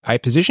I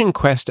position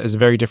quest as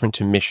very different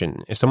to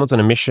mission. If someone's on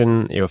a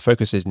mission, your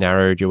focus is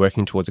narrowed, you're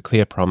working towards a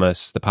clear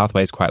promise, the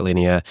pathway is quite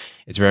linear,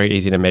 it's very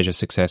easy to measure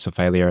success or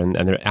failure, and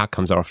the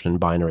outcomes are often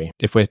binary.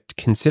 If we're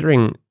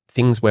considering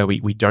things where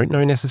we don't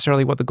know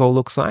necessarily what the goal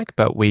looks like,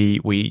 but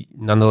we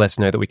nonetheless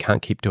know that we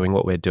can't keep doing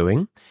what we're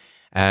doing,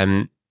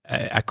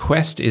 a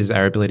quest is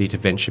our ability to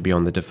venture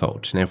beyond the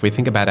default. Now, if we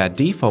think about our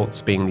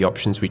defaults being the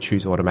options we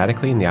choose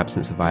automatically in the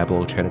absence of viable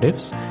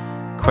alternatives,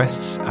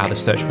 quests are the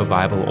search for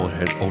viable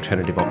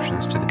alternative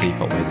options to the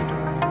default ways of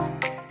doing things.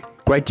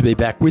 Great to be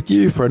back with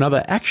you for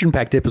another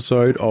action-packed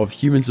episode of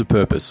Humans of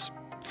Purpose.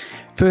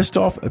 First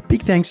off, a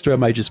big thanks to our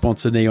major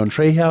sponsor Neon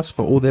Treehouse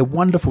for all their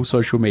wonderful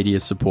social media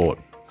support.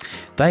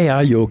 They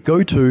are your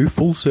go-to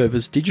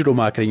full-service digital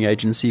marketing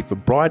agency for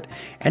bright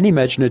and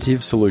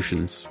imaginative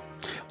solutions.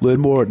 Learn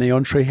more at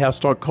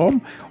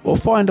neontreehouse.com or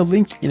find a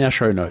link in our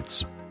show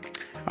notes.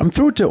 I'm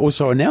thrilled to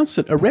also announce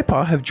that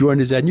Arepa have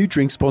joined as our new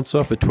drink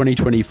sponsor for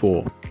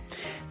 2024.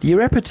 The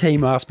Arepa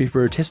team asked me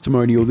for a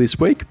testimonial this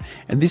week,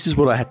 and this is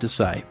what I had to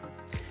say.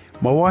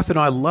 My wife and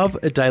I love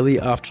a daily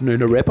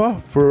afternoon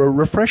Arepa for a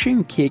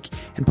refreshing kick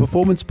and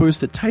performance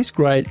boost that tastes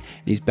great and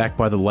is backed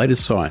by the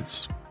latest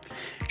science.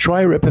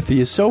 Try Arepa for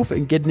yourself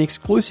and get an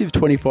exclusive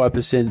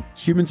 25%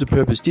 Humans of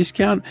Purpose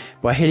discount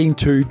by heading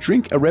to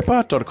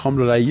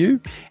drinkarepa.com.au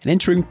and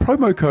entering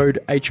promo code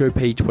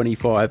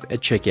HOP25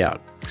 at checkout.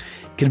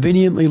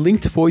 Conveniently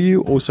linked for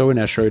you also in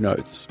our show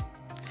notes.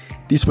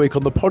 This week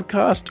on the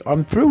podcast,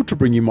 I'm thrilled to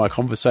bring you my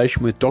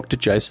conversation with Dr.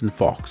 Jason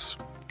Fox.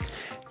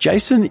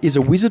 Jason is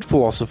a wizard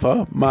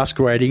philosopher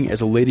masquerading as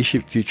a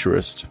leadership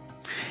futurist.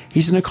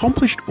 He's an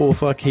accomplished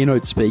author,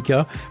 keynote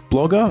speaker,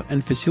 blogger,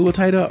 and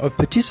facilitator of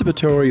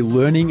participatory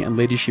learning and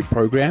leadership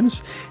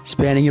programs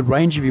spanning a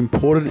range of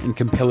important and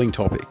compelling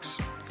topics.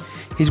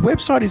 His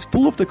website is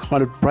full of the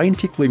kind of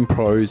brain-tickling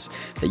prose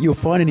that you'll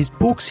find in his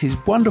books, his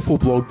wonderful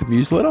blog, The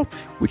Newsletter,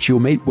 which you'll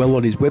meet well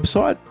on his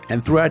website,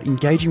 and throughout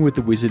engaging with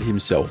the wizard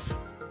himself.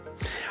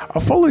 I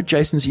followed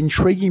Jason's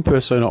intriguing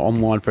persona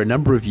online for a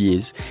number of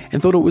years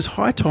and thought it was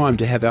high time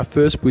to have our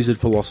first wizard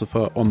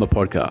philosopher on the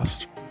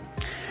podcast.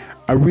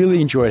 I really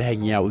enjoyed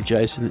hanging out with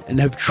Jason and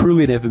have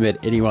truly never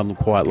met anyone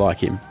quite like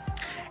him.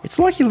 It's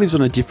like he lives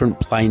on a different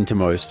plane to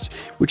most,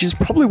 which is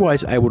probably why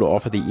he's able to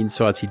offer the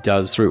insights he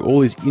does through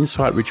all his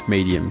insight-rich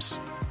mediums.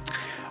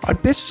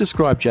 I'd best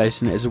describe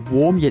Jason as a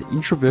warm yet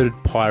introverted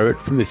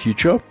pirate from the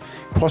future,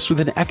 crossed with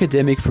an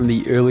academic from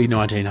the early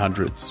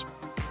 1900s.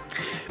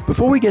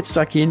 Before we get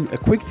stuck in, a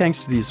quick thanks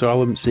to the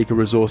Asylum Seeker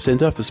Resource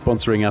Centre for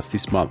sponsoring us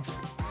this month.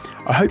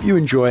 I hope you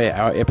enjoy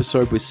our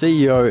episode with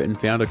CEO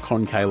and founder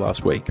Con K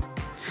last week.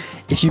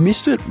 If you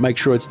missed it, make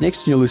sure it's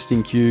next in your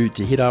listening queue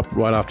to hit up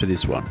right after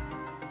this one.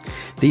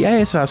 The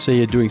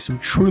ASRC are doing some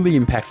truly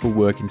impactful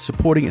work in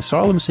supporting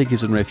asylum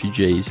seekers and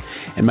refugees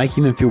and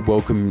making them feel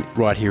welcome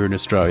right here in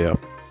Australia.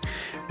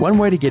 One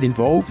way to get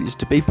involved is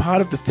to be part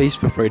of the Feast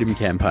for Freedom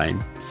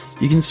campaign.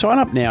 You can sign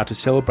up now to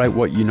celebrate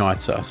what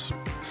unites us.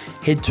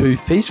 Head to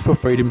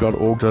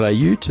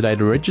feastforfreedom.org.au today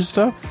to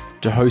register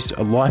to host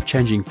a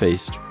life-changing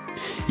feast.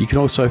 You can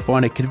also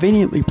find a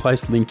conveniently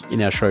placed link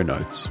in our show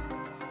notes.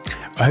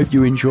 I hope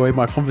you enjoy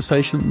my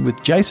conversation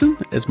with Jason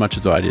as much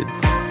as I did.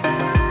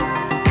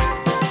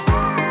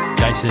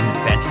 Jason,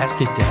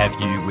 fantastic to have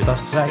you with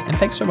us today, and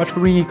thanks so much for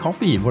bringing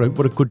coffee in. What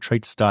a good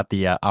treat to start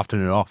the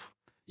afternoon off.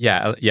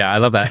 Yeah, I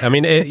love that. I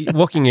mean,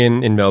 walking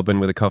in Melbourne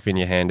with a coffee in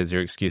your hand is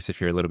your excuse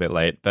if you're a little bit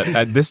late,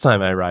 but this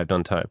time I arrived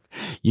on time.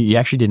 You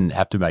actually didn't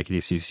have to make an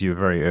excuse. You were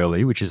very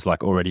early, which is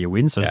like already a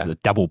win, so it's the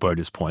double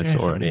bonus points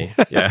already.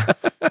 Yeah.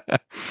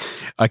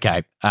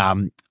 Okay,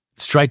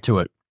 straight to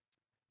it.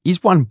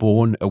 Is one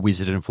born a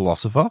wizard and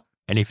philosopher?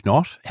 And if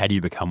not, how do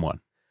you become one?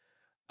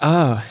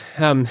 Oh,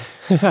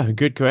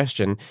 good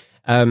question.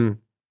 I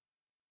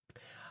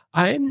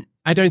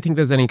don't think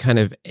there's any kind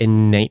of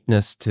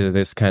innateness to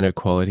this kind of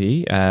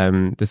quality.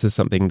 This is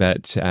something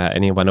that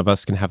any one of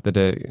us can have that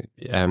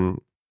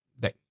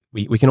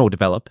we can all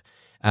develop.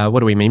 What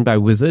do we mean by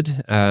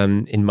wizard?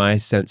 In my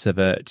sense of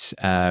it,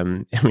 I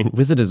mean,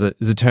 wizard is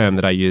a term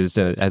that I use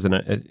as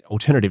an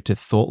alternative to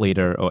thought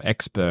leader or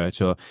expert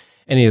or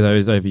any of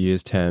those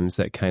overused terms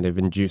that kind of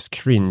induce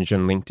cringe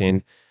on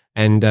LinkedIn.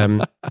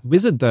 And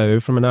wizard, though,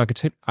 from an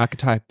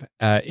archetype,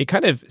 it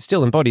kind of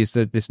still embodies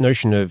this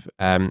notion of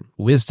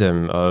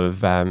wisdom,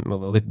 of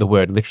the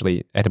word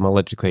literally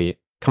etymologically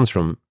comes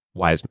from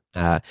wise,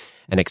 an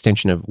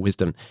extension of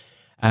wisdom.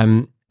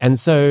 And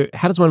so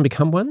how does one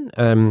become one?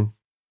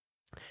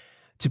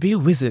 To be a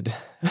wizard,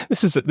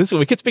 this is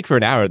we could speak for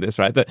an hour on this,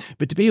 right? But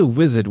to be a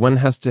wizard, one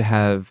has to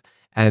have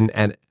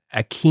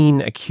a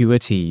keen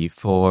acuity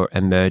for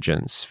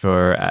emergence,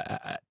 for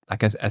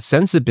a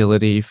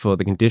sensibility for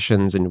the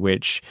conditions in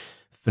which,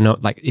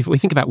 if we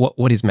think about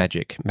what is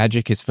magic,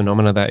 magic is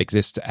phenomena that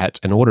exist at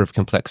an order of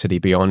complexity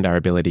beyond our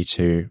ability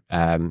to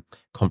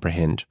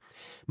comprehend.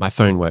 My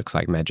phone works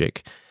like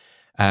magic.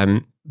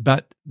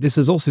 But this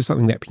is also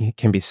something that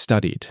can be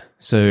studied.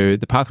 So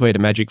the pathway to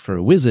magic for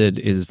a wizard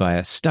is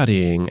via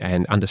studying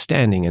and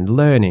understanding and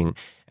learning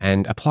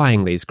and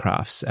applying these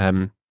crafts.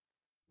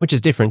 which is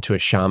different to a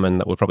shaman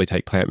that will probably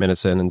take plant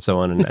medicine and so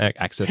on and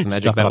access the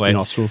magic Stuff that up way. your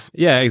nostrils.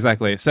 Yeah,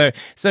 exactly. So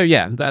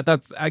yeah,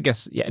 that's, I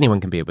guess, yeah, anyone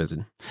can be a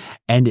wizard.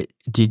 And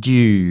did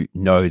you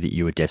know that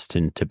you were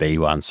destined to be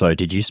one? So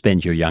did you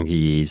spend your younger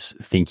years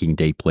thinking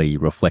deeply,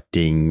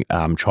 reflecting,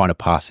 trying to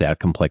pass out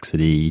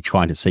complexity,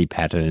 trying to see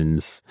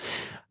patterns?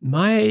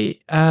 My,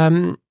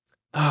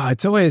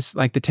 it's always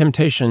like the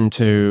temptation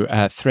to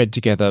thread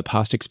together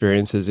past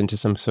experiences into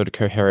some sort of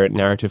coherent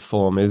narrative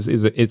form is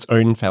its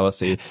own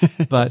fallacy.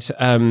 But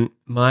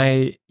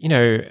my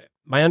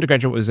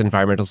undergraduate was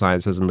environmental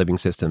sciences and living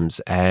systems,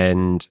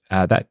 and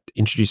that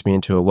introduced me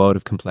into a world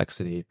of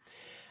complexity.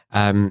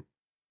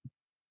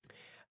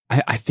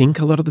 I think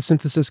a lot of the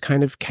synthesis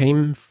kind of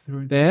came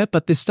through there,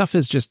 but this stuff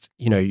is just,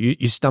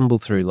 you stumble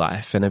through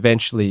life, and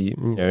eventually,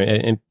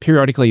 and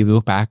periodically you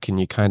look back and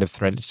you kind of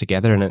thread it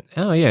together, and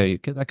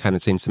that kind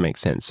of seems to make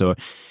sense. So,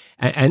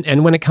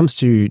 and when it comes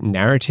to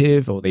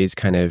narrative or these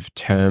kind of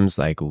terms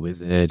like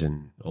wizard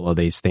and all of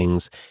these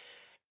things,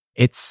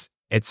 it's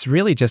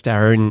really just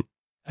our own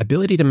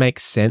ability to make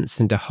sense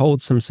and to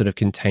hold some sort of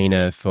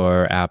container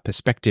for our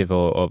perspective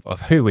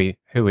of who we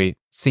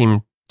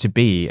seem to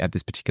be at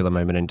this particular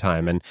moment in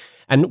time.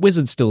 And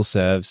wizard still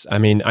serves. I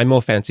mean, I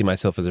more fancy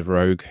myself as a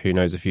rogue who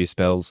knows a few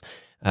spells,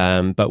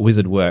 but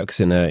wizard works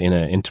in a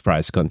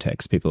enterprise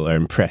context. People are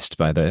impressed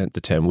by the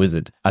term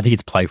wizard. I think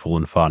it's playful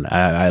and fun.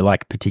 I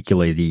like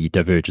particularly the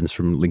divergence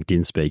from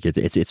LinkedIn speak.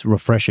 It's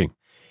refreshing.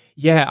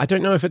 Yeah, I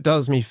don't know if it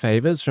does me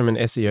favors from an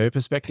SEO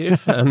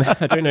perspective.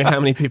 I don't know how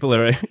many people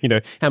are,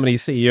 how many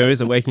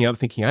CEOs are waking up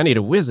thinking, I need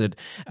a wizard.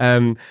 I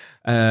mean,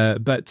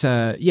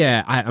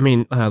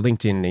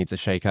 LinkedIn needs a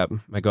shake-up.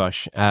 My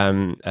gosh.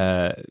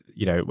 I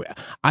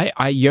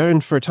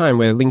yearned for a time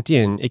where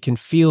LinkedIn, it can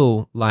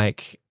feel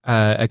like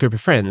a group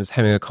of friends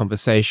having a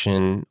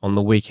conversation on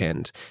the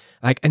weekend.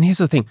 And here's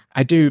the thing,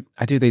 I do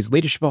these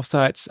leadership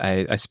offsites,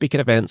 I speak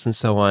at events and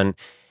so on.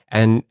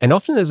 And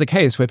often there's a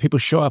case where people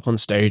show up on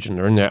stage and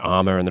they're in their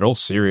armor and they're all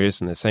serious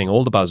and they're saying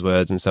all the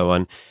buzzwords and so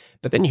on.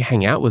 But then you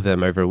hang out with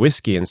them over a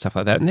whiskey and stuff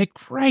like that, and they're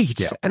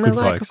great. Yeah, and they're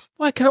like, folks.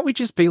 Why can't we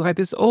just be like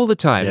this all the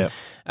time? Yeah.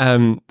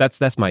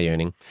 That's my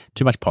yearning.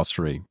 Too much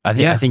posturing.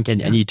 I think,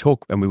 and you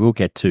talk, and we will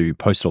get to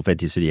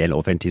post-authenticity and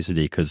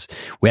authenticity, because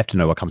we have to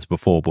know what comes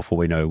before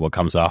we know what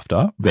comes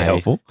after. Very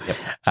helpful. Yep.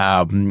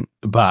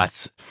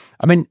 But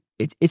I mean,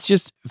 it's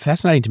just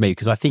fascinating to me,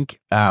 because I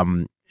think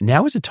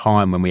now is a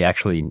time when we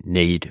actually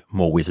need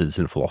more wizards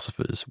and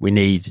philosophers. We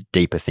need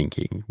deeper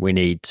thinking. We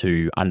need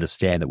to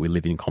understand that we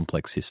live in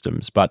complex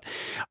systems. But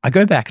I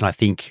go back and I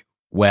think,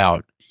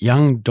 wow,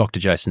 young Dr.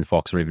 Jason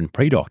Fox, or even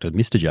pre-doctor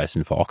Mr.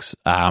 Jason Fox,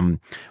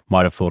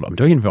 might have thought, I'm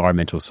doing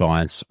environmental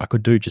science. I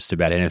could do just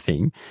about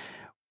anything.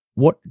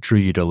 What drew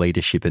you to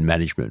leadership and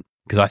management?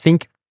 Because I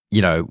think,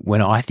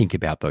 when I think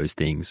about those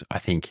things, I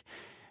think,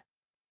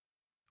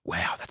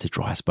 wow, that's a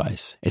dry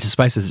space. It's a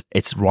space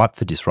it's ripe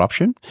for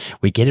disruption.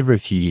 We get every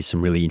few years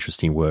some really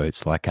interesting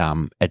words like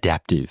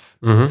adaptive,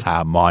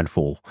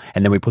 mindful,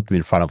 and then we put them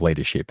in front of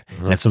leadership,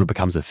 and it sort of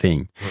becomes a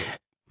thing.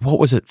 What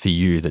was it for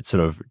you that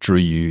sort of drew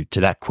you to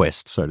that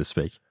quest, so to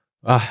speak?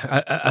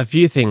 A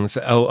few things.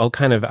 I'll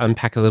kind of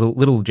unpack a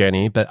little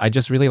journey, but I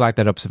just really like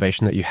that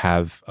observation that you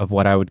have of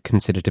what I would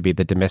consider to be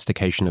the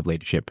domestication of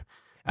leadership.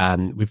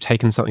 We've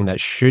taken something that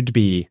should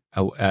be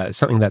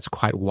something that's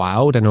quite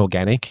wild and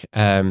organic,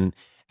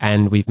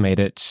 and we've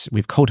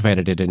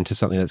cultivated it into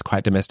something that's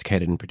quite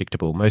domesticated and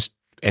predictable. Most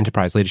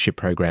enterprise leadership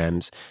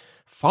programs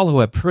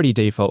follow a pretty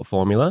default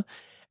formula,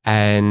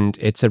 and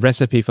it's a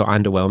recipe for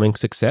underwhelming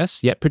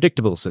success, yet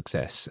predictable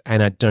success.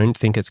 And I don't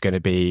think it's going to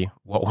be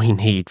what we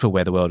need for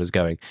where the world is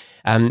going.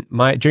 During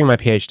my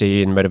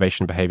PhD in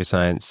motivation and behavior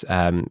science,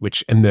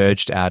 which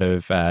emerged out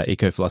of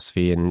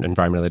eco-philosophy and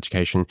environmental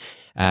education,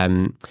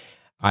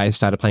 I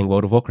started playing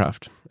World of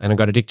Warcraft, and I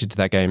got addicted to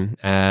that game,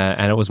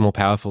 and it was more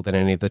powerful than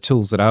any of the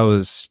tools that I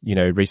was,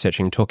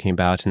 researching and talking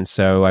about. And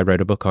so I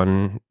wrote a book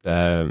on,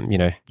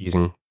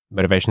 using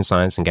motivation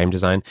science and game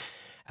design,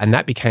 and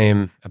that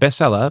became a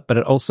bestseller. But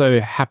it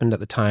also happened at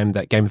the time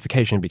that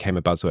gamification became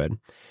a buzzword,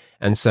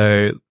 and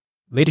so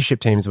leadership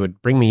teams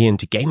would bring me in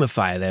to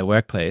gamify their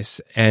workplace,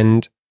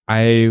 and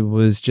I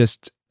was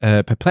just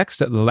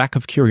perplexed at the lack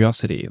of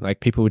curiosity.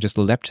 Like, people would just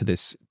leapt to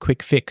this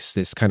quick fix,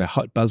 this kind of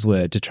hot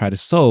buzzword to try to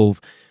solve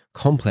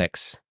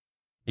complex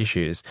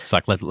issues. It's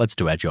like, let's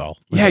do agile.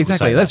 Yeah,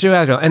 exactly. Let's do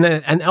agile.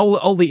 And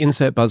all the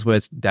insert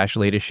buzzwords dash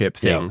leadership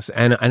things.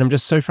 Yeah. And I'm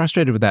just so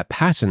frustrated with that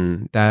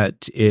pattern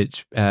that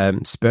it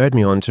spurred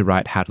me on to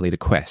write How to Lead a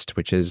Quest,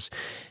 which is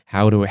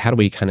how do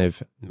we kind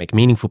of make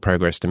meaningful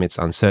progress amidst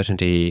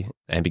uncertainty,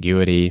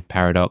 ambiguity,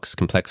 paradox,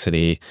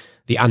 complexity,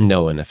 the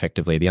unknown,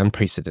 effectively, the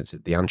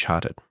unprecedented, the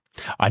uncharted.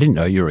 I didn't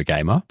know you were a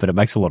gamer, but it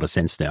makes a lot of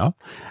sense now.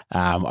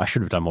 I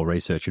should have done more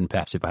research, and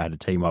perhaps if I had a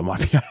team, I might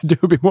be able to do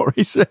a bit more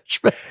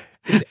research. But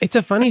it's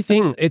a funny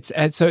thing. It's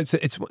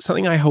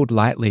something I hold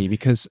lightly,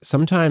 because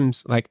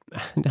sometimes, like,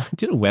 I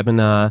did a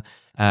webinar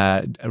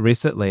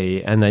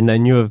recently, and then I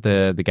knew of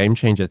the Game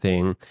Changer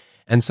thing,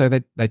 And so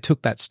they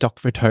took that stock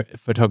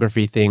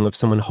photography thing of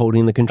someone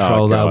holding the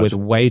controller with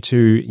way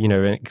too,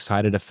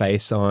 excited a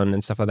face on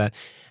and stuff like that.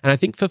 And I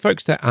think for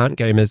folks that aren't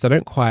gamers, they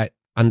don't quite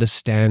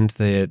understand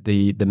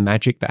the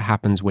magic that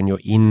happens when you're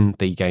in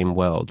the game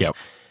worlds. Yep.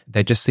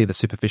 They just see the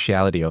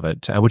superficiality of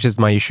it, which is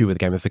my issue with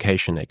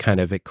gamification. It kind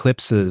of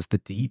eclipses the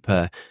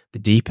deeper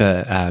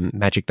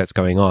magic that's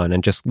going on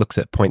and just looks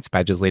at points,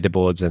 badges,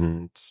 leaderboards,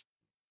 and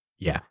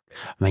yeah.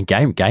 I mean,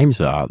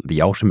 games are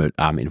the ultimate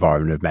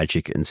environment of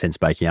magic and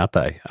sense making, aren't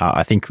they?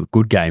 I think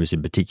good games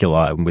in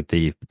particular, and with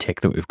the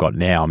tech that we've got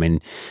now, I mean,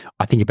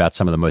 I think about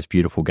some of the most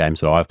beautiful games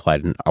that I've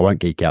played, and I won't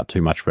geek out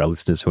too much for our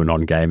listeners who are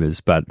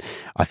non-gamers, but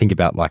I think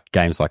about like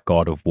games like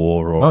God of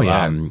War or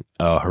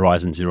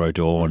Horizon Zero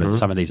Dawn and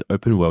some of these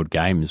open world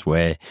games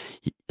where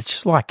it's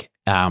just like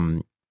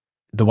the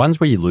ones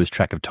where you lose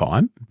track of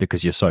time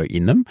because you're so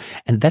in them.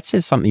 And that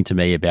says something to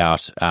me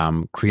about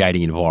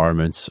creating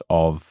environments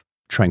of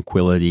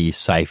tranquility,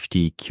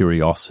 safety,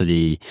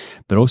 curiosity,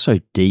 but also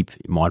deep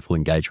mindful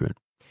engagement.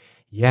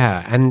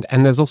 Yeah, and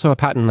there's also a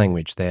pattern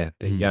language there.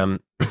 The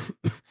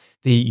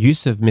the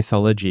use of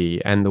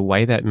mythology and the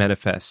way that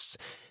manifests.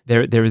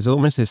 There is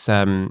almost this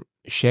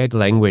shared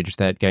language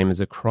that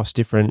gamers across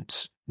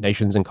different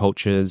nations and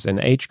cultures and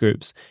age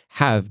groups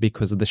have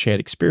because of the shared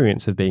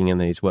experience of being in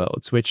these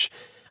worlds, which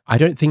I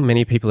don't think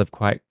many people have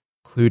quite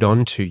clued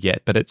on to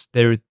yet. But it's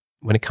there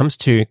when it comes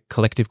to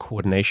collective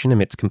coordination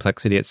amidst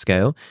complexity at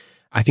scale.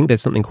 I think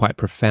there's something quite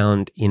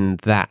profound in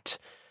that.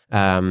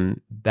 That's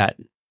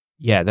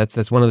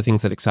one of the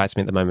things that excites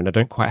me at the moment. I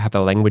don't quite have the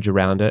language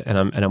around it, and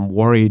I'm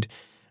worried.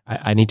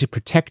 I need to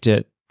protect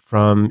it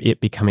from it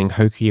becoming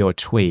hokey or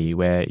twee,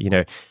 where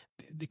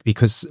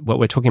because what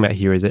we're talking about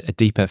here is a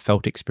deeper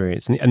felt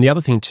experience. And the other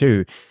thing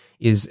too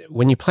is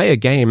when you play a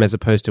game as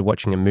opposed to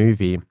watching a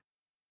movie,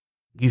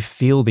 you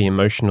feel the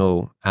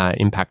emotional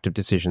impact of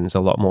decisions a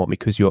lot more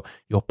because you're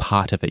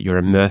part of it. You're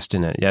immersed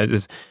in it.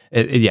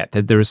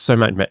 There is so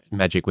much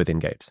magic within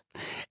games.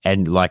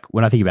 And like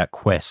when I think about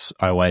quests,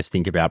 I always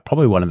think about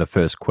probably one of the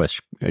first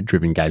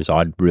quest-driven games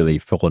I'd really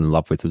fallen in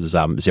love with was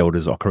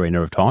Zelda's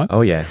Ocarina of Time.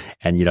 Oh yeah,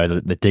 and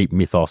the deep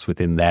mythos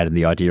within that, and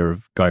the idea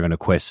of going on a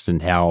quest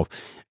and how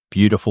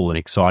beautiful and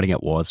exciting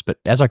it was. But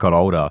as I got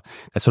older,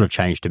 that sort of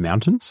changed to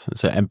mountains.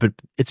 But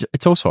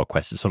it's also a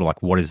quest. It's sort of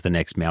like, what is the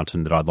next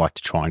mountain that I'd like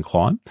to try and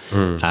climb?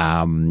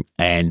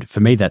 And for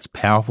me, that's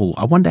powerful.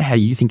 I wonder how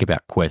you think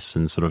about quests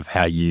and sort of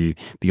how you,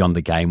 beyond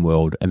the game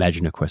world,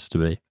 imagine a quest to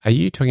be. Are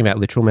you talking about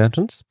literal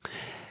mountains?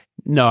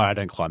 No, I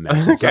don't climb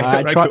mountains. Okay,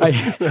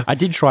 I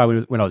did try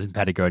when I was in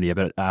Patagonia,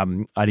 but I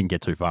didn't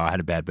get too far. I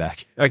had a bad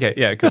back. Okay,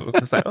 yeah, cool.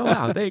 It's like, oh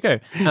wow, there you go.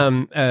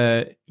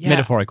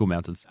 Metaphorical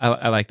mountains.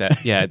 I like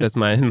that. Yeah, that's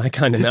my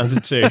kind of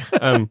mountain too.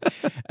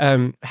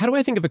 How do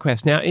I think of a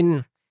quest now?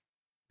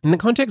 In the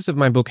context of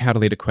my book, How to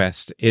Lead a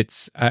Quest,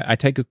 I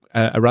take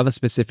a rather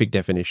specific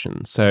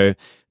definition. So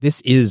this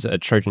is a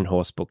Trojan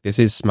horse book. This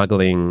is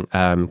smuggling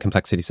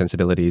complexity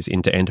sensibilities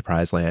into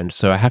enterprise land.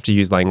 So I have to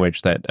use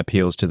language that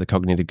appeals to the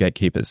cognitive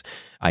gatekeepers,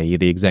 i.e.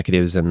 the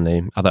executives and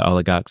the other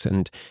oligarchs.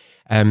 And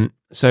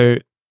so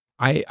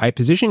I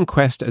position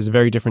quest as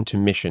very different to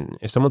mission.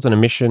 If someone's on a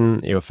mission,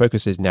 your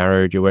focus is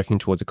narrowed, you're working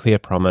towards a clear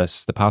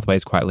promise, the pathway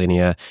is quite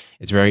linear,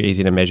 it's very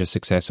easy to measure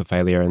success or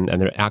failure, and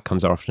the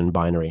outcomes are often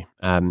binary.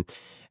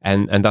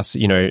 And thus,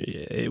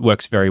 it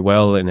works very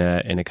well in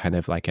a kind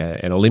of like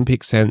an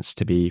Olympic sense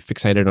to be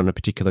fixated on a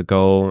particular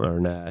goal or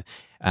in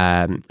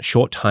a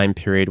short time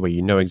period where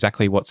you know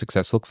exactly what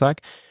success looks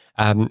like.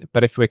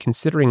 But if we're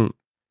considering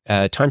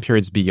time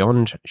periods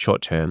beyond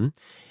short term,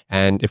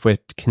 and if we're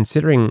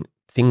considering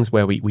things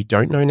where we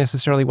don't know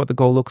necessarily what the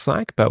goal looks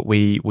like, but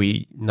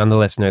we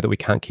nonetheless know that we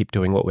can't keep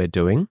doing what we're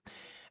doing,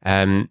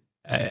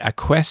 a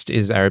quest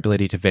is our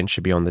ability to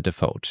venture beyond the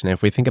default. Now,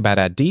 if we think about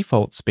our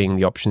defaults being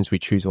the options we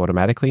choose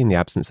automatically in the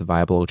absence of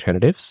viable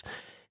alternatives,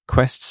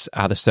 quests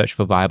are the search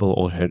for viable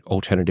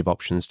alternative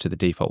options to the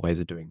default ways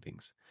of doing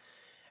things.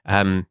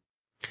 Why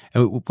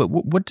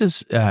do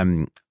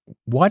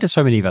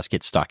so many of us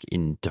get stuck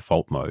in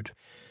default mode?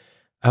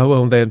 Oh,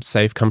 well, they're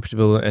safe,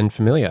 comfortable, and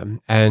familiar.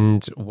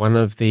 And one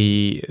of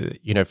the,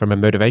 from a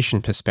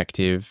motivation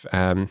perspective,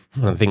 one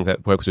of the things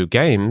that works with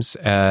games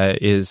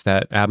is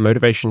that our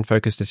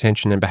motivation-focused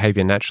attention and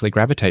behavior naturally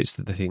gravitates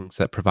to the things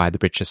that provide the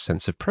richest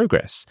sense of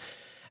progress.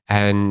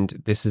 And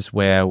this is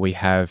where we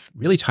have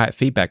really tight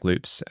feedback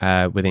loops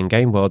within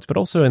game worlds, but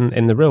also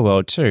in the real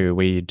world too.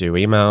 We do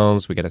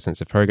emails, we get a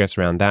sense of progress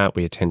around that,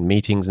 we attend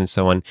meetings and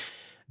so on.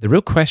 The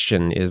real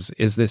question is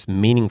this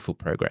meaningful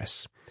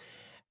progress?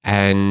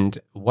 And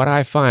what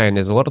I find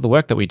is a lot of the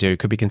work that we do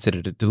could be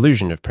considered a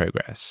delusion of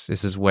progress.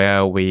 This is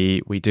where we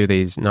do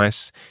these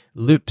nice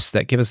loops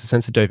that give us a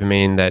sense of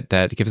dopamine,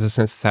 that give us a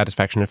sense of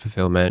satisfaction and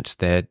fulfillment.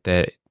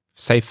 They're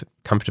safe,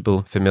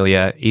 comfortable,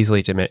 familiar,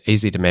 easy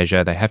to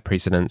measure. They have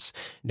precedence.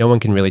 No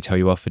one can really tell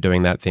you off for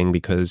doing that thing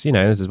because,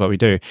 this is what we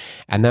do.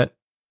 And that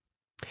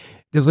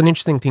there was an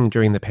interesting thing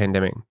during the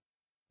pandemic.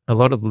 A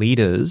lot of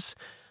leaders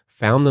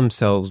found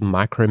themselves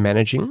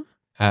micromanaging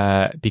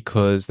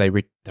because there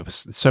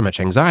was so much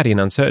anxiety and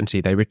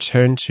uncertainty, they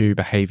returned to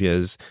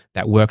behaviors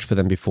that worked for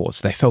them before.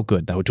 So they felt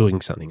good, they were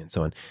doing something and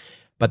so on.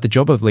 But the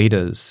job of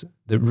leaders,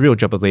 the real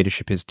job of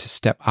leadership is to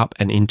step up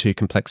and into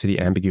complexity,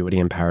 ambiguity,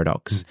 and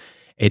paradox.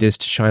 It is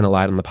to shine a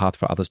light on the path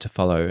for others to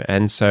follow.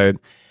 And so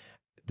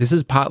this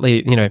is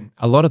partly,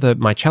 a lot of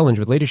my challenge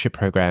with leadership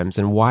programs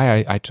and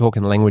why I talk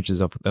in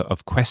languages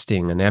of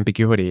questing and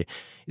ambiguity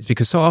is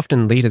because so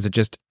often leaders are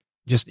just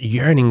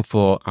yearning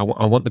for, I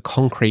want the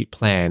concrete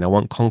plan. I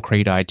want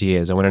concrete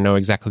ideas. I want to know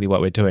exactly what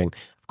we're doing.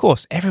 Of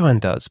course, everyone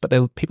does,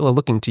 but people are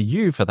looking to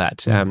you for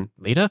that,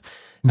 leader.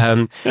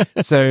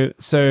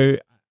 So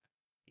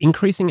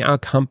increasing our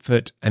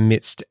comfort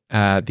amidst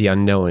the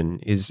unknown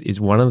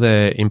is one of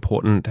the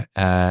important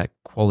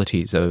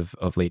qualities of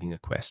leading a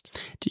quest.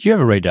 Did you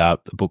ever read a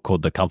book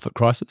called The Comfort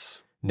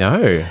Crisis?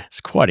 No.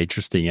 It's quite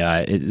interesting.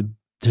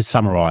 To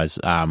summarize,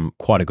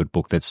 quite a good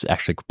book that's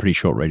actually a pretty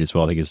short read as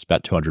well. I think it's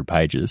about 200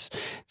 pages.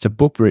 It's a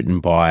book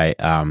written by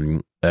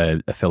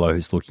a fellow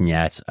who's looking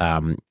at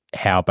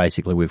how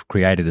basically we've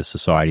created a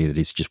society that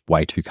is just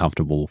way too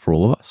comfortable for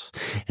all of us.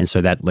 And so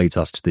that leads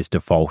us to this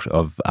default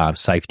of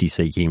safety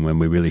seeking when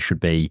we really should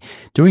be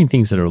doing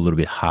things that are a little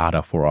bit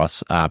harder for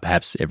us,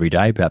 perhaps every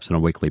day, perhaps on a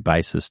weekly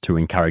basis, to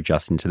encourage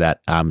us into that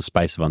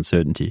space of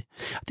uncertainty.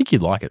 I think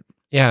you'd like it.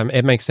 Yeah,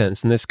 it makes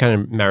sense. And this kind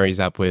of marries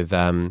up with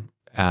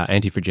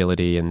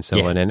anti-fragility and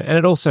so on. And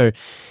it also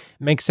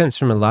makes sense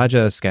from a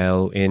larger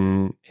scale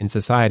in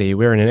society.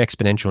 We're in an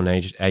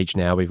exponential age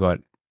now. We've got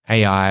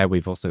AI,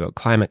 we've also got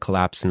climate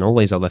collapse and all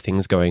these other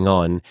things going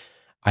on.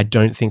 I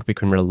don't think we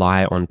can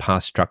rely on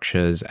past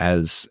structures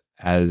as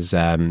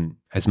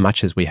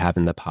much as we have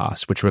in the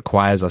past, which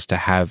requires us to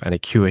have an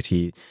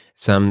acuity,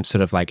 some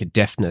sort of like a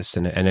deafness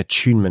and an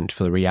attunement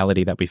for the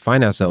reality that we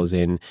find ourselves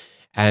in,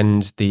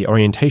 and the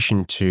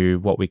orientation to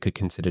what we could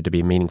consider to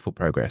be meaningful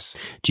progress.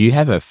 Do you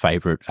have a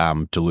favorite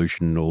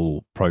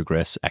delusional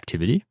progress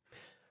activity?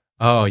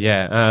 Oh,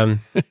 yeah.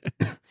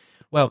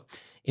 Well,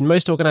 in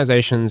most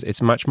organizations,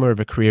 it's much more of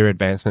a career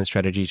advancement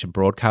strategy to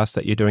broadcast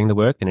that you're doing the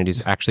work than it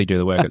is actually do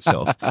the work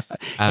itself.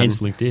 Hence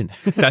LinkedIn.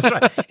 That's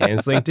right.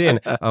 Hence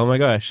LinkedIn. Oh my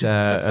gosh.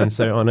 I'm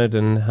so honored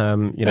and,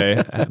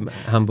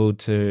 humbled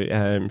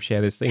to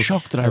share this thing.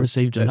 Shocked that I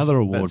received another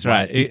award. That's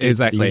right.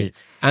 Exactly. Yeah.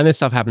 And this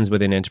stuff happens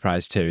within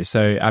enterprise too.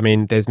 So, I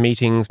mean, there's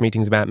meetings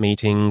about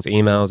meetings,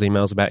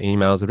 emails about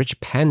emails, a rich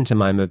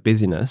pantomime of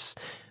busyness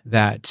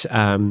that,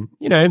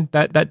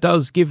 that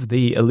does give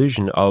the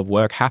illusion of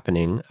work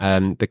happening.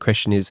 The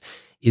question is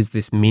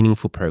this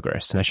meaningful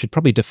progress? And I should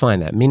probably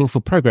define that.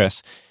 Meaningful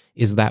progress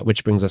is that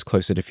which brings us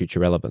closer to future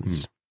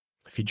relevance.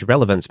 Future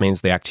relevance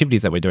means the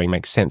activities that we're doing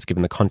make sense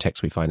given the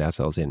context we find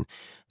ourselves in.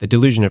 The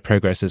delusion of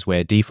progress is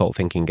where default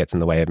thinking gets in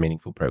the way of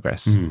meaningful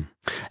progress.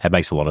 That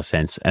makes a lot of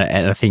sense.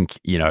 And I think,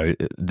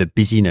 the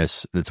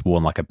busyness that's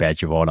worn like a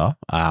badge of honor,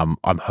 I'm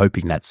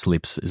hoping that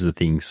slips as a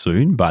thing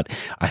soon. But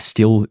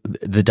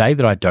the day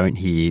that I don't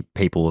hear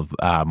people of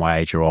my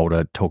age or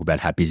older talk about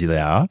how busy they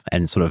are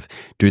and sort of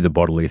do the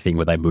bodily thing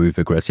where they move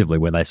aggressively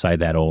when they say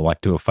that, or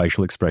like do a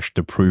facial expression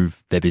to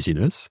prove their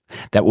busyness,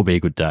 that will be a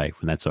good day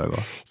when that's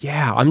over.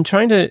 Yeah, I'm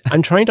trying to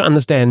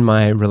understand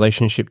my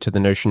relationship to the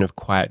notion of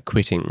quiet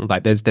quitting.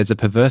 Like there's a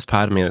perverse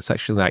part of me that's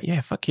actually like, yeah,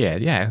 fuck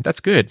yeah, that's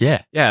good.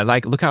 Yeah,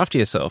 like look after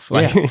yourself.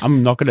 Like,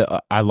 I'm not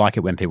gonna. I like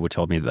it when people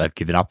tell me that they've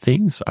given up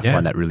things. I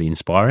find that really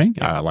inspiring.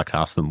 I like to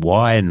ask them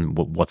why and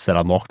what's that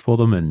unlocked for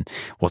them and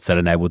what's that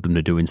enabled them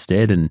to do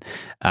instead. And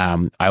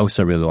I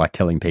also really like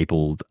telling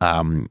people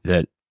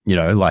that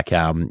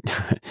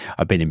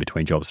I've been in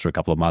between jobs for a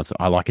couple of months.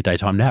 I like a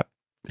daytime nap.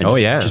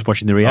 Just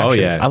watching the reaction.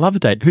 Oh, yeah. I love a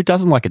day. Who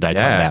doesn't like a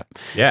daytime nap?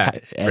 Yeah,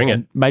 bring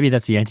it. Maybe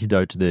that's the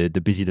antidote to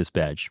the busyness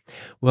badge.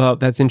 Well,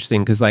 that's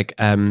interesting because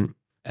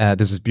there's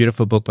this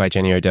beautiful book by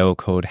Jenny Odell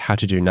called How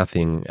to Do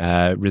Nothing,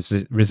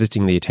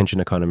 Resisting the Attention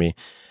Economy.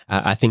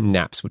 I think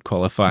naps would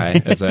qualify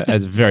as a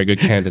very good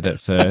candidate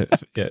for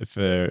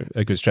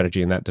a good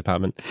strategy in that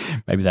department.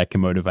 Maybe that can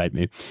motivate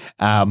me.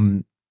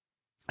 And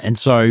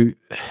so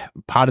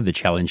part of the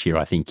challenge here,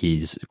 I think,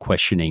 is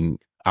questioning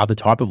are the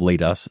type of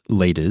leaders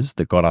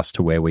that got us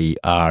to where we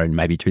are in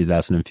maybe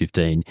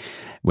 2015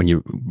 when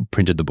you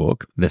printed the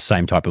book, the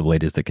same type of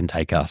leaders that can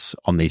take us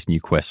on these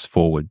new quests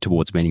forward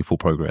towards meaningful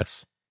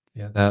progress?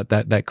 Yeah,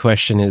 that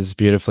question is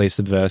beautifully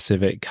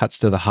subversive. It cuts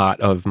to the heart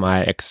of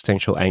my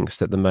existential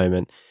angst at the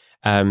moment.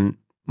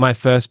 My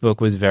first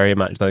book was very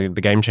much, the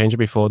game changer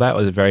before that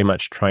was very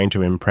much trying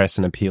to impress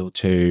and appeal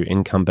to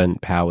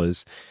incumbent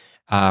powers.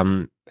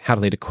 How to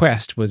Lead a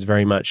Quest was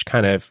very much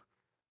kind of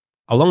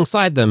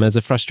alongside them as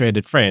a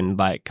frustrated friend,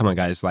 like, come on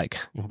guys, like,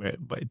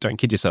 don't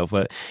kid yourself.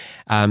 But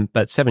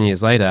 7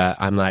 years later,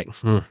 I'm like,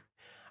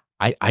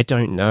 I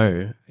don't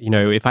know.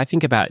 If I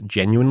think about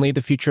genuinely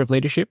the future of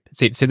leadership,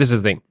 see, this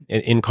is the thing.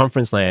 In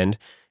conference land,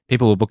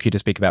 people will book you to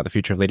speak about the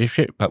future of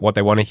leadership, but what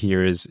they want to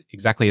hear is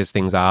exactly as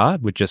things are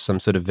with just some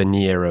sort of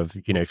veneer of,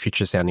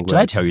 future sounding words. Do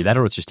they tell you that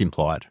or it's just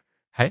implied?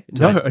 Hey,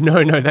 no, they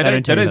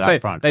don't tell you that say.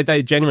 up front.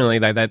 They genuinely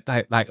they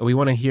like, we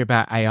want to hear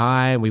about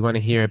AI. We want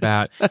to hear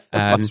about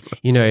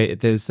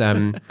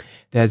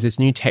there's this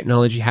new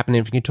technology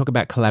happening. We can talk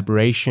about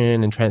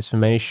collaboration and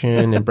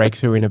transformation and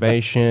breakthrough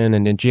innovation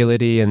and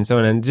agility and so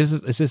on. And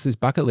it's just this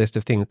bucket list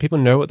of things. People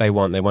know what they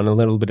want. They want a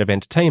little bit of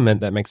entertainment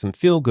that makes them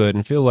feel good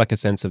and feel like a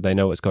sense of they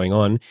know what's going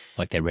on.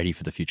 Like they're ready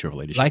for the future of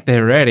leadership. Like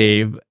they're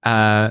ready,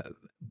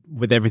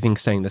 with everything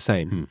staying the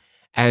same.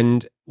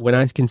 And when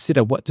I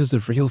consider what does the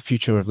real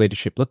future of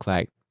leadership look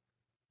like,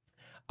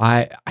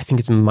 I think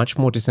it's much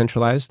more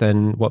decentralized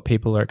than what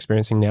people are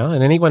experiencing now.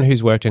 And anyone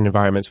who's worked in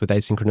environments with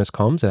asynchronous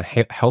comms,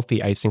 healthy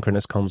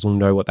asynchronous comms, will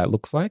know what that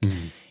looks like.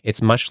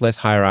 It's much less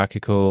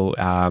hierarchical.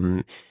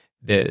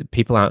 The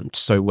people aren't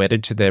so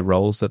wedded to their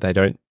roles that they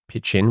don't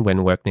pitch in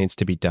when work needs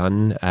to be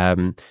done.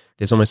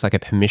 There's almost like a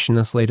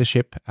permissionless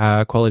leadership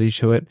quality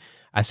to it.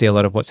 I see a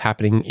lot of what's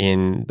happening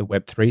in the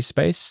Web3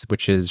 space,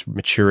 which is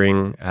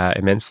maturing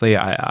immensely.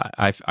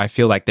 I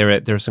feel like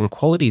there are some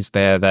qualities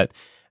there that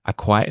are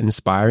quite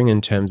inspiring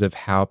in terms of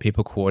how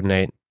people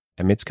coordinate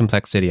amidst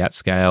complexity at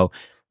scale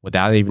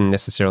without even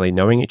necessarily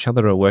knowing each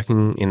other or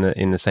working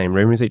in the same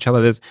room as each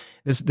other.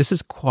 This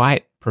is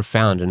quite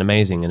profound and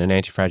amazing in an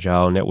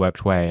anti-fragile,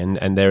 networked way,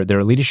 and there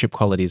are leadership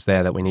qualities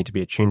there that we need to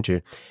be attuned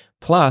to.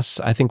 Plus,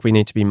 I think we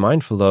need to be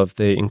mindful of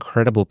the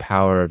incredible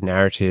power of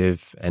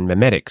narrative and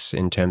memetics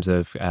in terms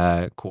of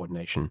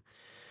coordination.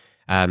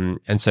 And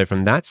so,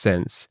 from that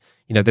sense,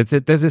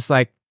 there's this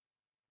like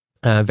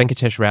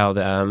Venkatesh Rao,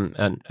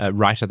 a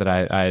writer that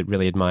I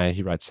really admire.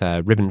 He writes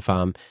Ribbon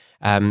Farm.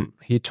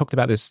 He talked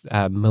about this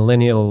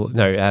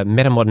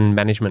metamodern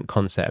management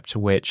concept,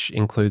 which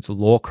includes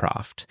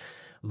lawcraft.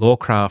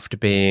 Lawcraft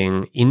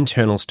being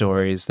internal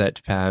stories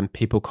that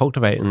people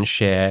cultivate and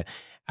share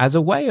as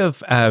a way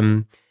of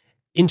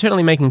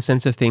internally making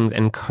sense of things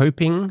and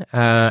coping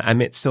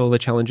amidst all the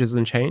challenges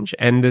and change.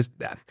 And there's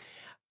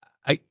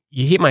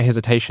you hear my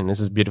hesitation.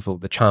 This is beautiful,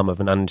 the charm of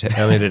an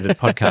unedited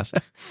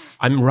podcast.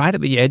 I'm right at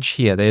the edge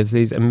here. There's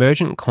these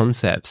emergent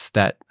concepts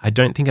that I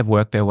don't think have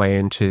worked their way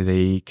into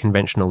the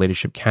conventional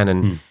leadership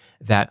canon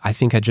that I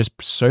think are just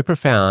so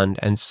profound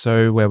and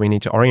so where we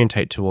need to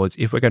orientate towards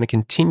if we're going to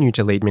continue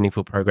to lead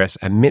meaningful progress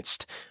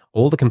amidst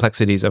all the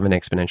complexities of an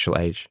exponential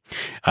age.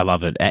 I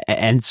love it.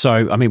 And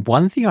so, I mean,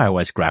 one thing I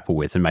always grapple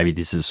with, and maybe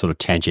this is sort of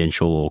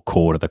tangential or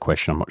core to the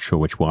question, I'm not sure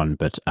which one,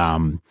 but,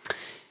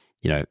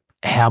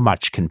 how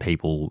much can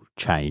people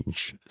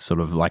change? Sort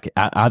of like,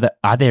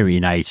 are there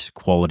innate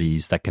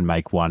qualities that can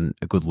make one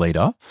a good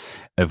leader,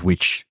 of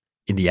which,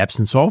 in the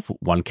absence of,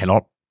 one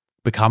cannot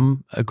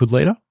become a good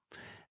leader?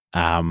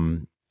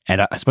 And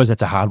I suppose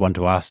that's a hard one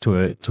to ask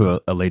to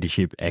a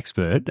leadership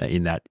expert.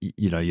 In that,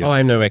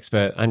 I'm no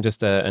expert. I'm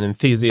just an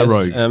enthusiast. A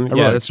rogue.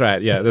 That's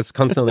right. Yeah, that's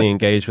constantly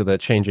engaged with a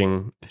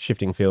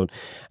shifting field.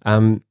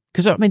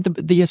 Because I mean,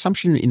 the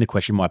assumption in the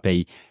question might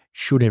be,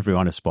 should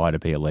everyone aspire to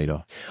be a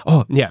leader?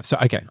 Oh, yeah. So,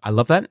 okay. I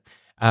love that.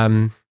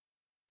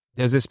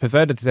 There's this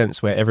perverted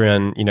sense where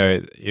everyone,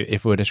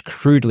 if we were to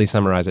crudely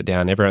summarize it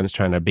down, everyone's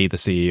trying to be the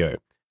CEO.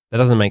 That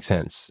doesn't make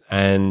sense.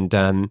 And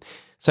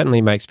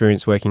certainly my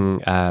experience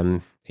working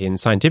in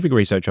scientific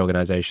research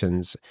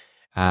organizations,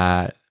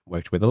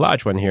 worked with a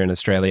large one here in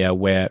Australia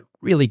where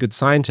really good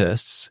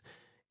scientists,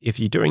 if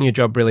you're doing your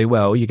job really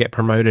well, you get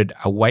promoted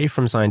away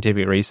from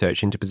scientific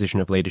research into position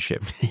of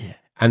leadership. Yeah.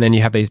 And then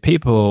you have these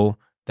people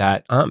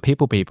that aren't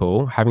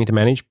people having to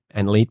manage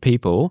and lead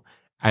people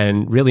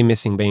and really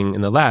missing being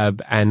in the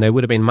lab. And they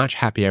would have been much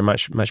happier,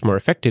 much more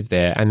effective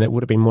there. And it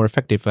would have been more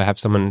effective to have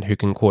someone who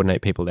can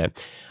coordinate people there.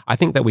 I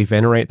think that we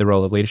venerate the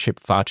role of leadership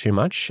far too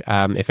much.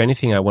 If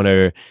anything, I want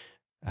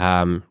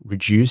to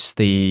reduce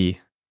the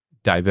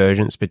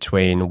divergence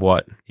between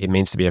what it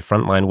means to be a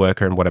frontline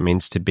worker and what it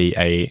means to be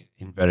a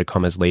inverted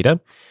commas leader.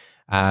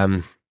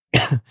 I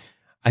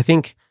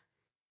think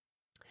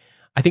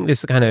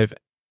this kind of,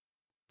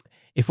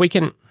 if we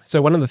can,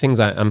 so one of the things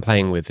I'm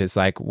playing with is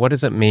like, what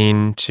does it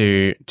mean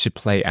to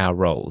play our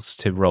roles,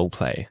 to role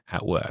play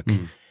at work,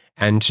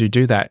 and to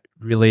do that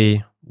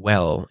really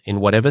well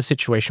in whatever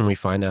situation we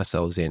find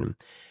ourselves in.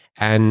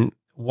 And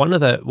one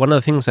of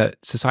the things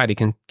that society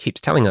keeps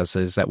telling us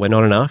is that we're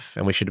not enough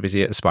and we should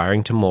be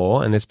aspiring to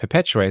more. And this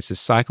perpetuates this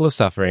cycle of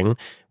suffering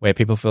where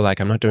people feel like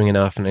I'm not doing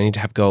enough and I need to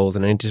have goals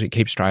and I need to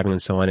keep striving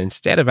and so on,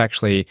 instead of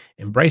actually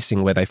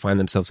embracing where they find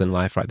themselves in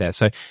life right there.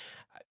 So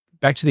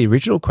back to the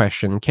original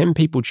question, can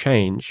people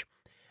change?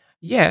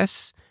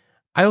 Yes.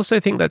 I also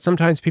think that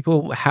sometimes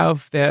people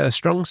have their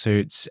strong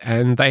suits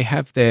and they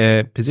have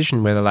their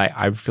position where they're like,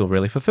 I feel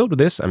really fulfilled with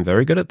this. I'm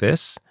very good at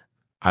this.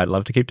 I'd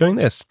love to keep doing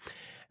this.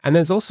 And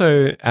there's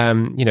also,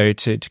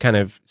 to kind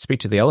of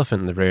speak to the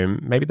elephant in the room,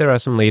 maybe there are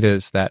some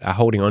leaders that are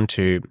holding on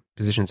to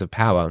positions of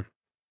power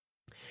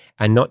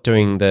and not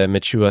doing the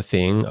mature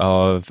thing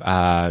of,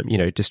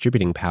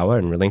 distributing power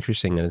and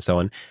relinquishing it and so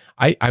on.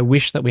 I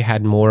wish that we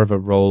had more of a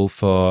role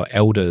for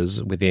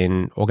elders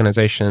within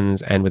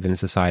organizations and within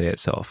society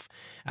itself.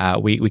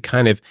 We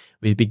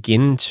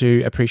begin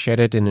to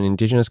appreciate it in an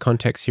Indigenous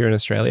context here in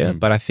Australia,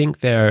 but I think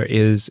there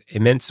is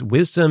immense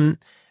wisdom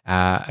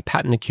a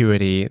pattern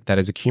acuity that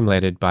is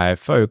accumulated by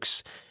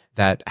folks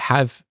that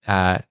have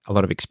a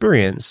lot of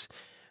experience,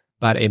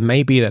 but it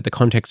may be that the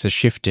context has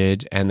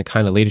shifted and the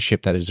kind of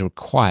leadership that is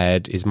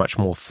required is much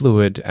more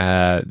fluid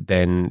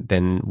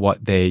than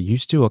what they're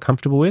used to or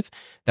comfortable with.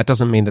 That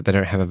doesn't mean that they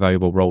don't have a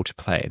valuable role to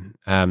play.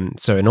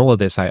 So in all of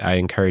this, I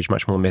encourage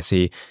much more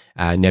messy,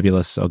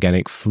 nebulous,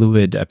 organic,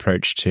 fluid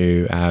approach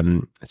to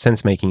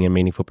sense-making and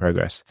meaningful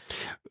progress.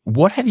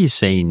 What have you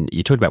seen?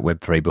 You talked about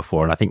Web3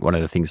 before, and I think one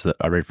of the things that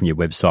I read from your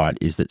website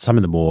is that some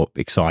of the more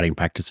exciting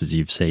practices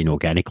you've seen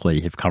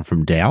organically have come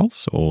from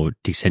DAOs or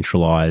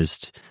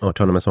decentralized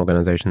autonomous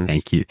organizations.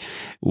 Thank you.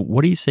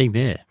 What are you seeing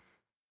there?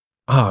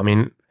 Oh, I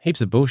mean,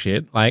 heaps of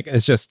bullshit. Like,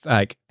 it's just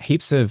like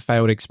heaps of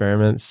failed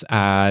experiments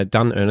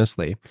done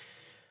earnestly.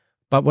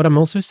 But what I'm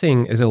also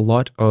seeing is a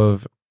lot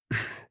of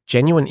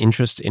genuine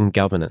interest in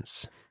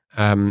governance,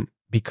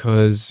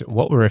 because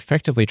what we're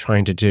effectively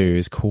trying to do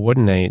is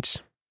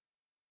coordinate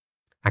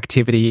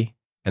activity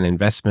and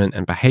investment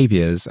and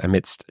behaviors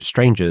amidst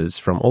strangers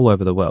from all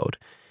over the world.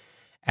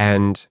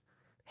 And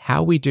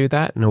how we do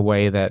that in a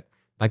way that,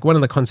 like, one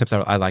of the concepts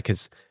I like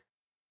is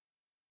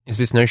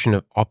this notion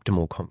of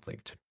optimal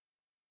conflict.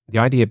 The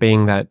idea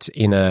being that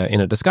in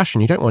a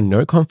discussion, you don't want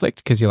no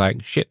conflict because you're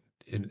like, shit,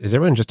 is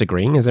everyone just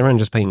agreeing? Is everyone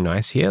just being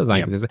nice here?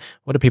 Like,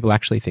 what do people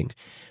actually think?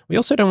 We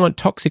also don't want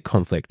toxic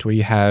conflict where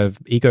you have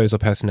egos or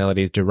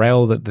personalities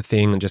derail the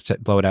thing and just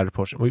blow it out of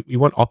proportion. We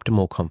want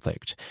optimal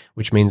conflict,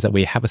 which means that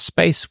we have a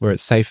space where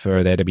it's safe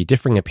for there to be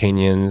differing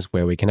opinions,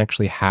 where we can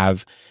actually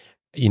have,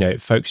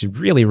 folks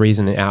really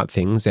reason out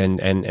things and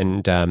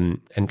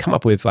come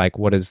up with like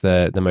what is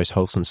the most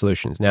wholesome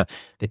solutions. Now,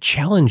 the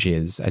challenge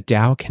is a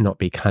DAO cannot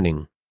be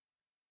cunning.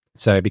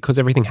 So because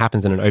everything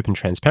happens in an open,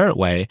 transparent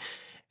way,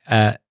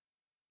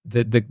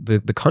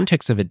 the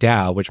context of a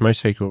DAO, which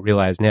most people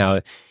realize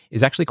now,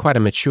 is actually quite a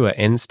mature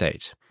end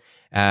state.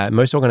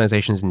 Most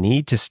organizations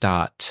need to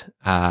start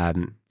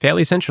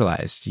fairly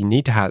centralized. You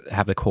need to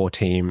have a core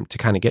team to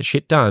kind of get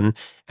shit done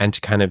and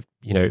to kind of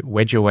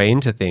wedge your way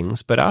into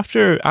things. But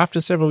after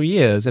several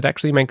years, it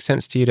actually makes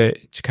sense to you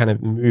to kind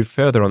of move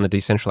further on the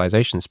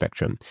decentralization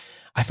spectrum.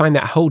 I find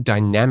that whole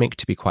dynamic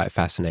to be quite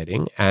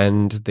fascinating,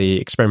 and the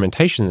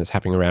experimentation that's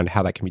happening around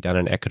how that can be done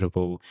in an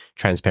equitable,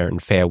 transparent,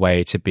 and fair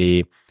way to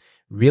be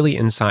really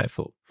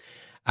insightful.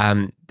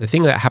 The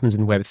thing that happens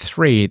in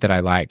Web3 that I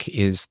like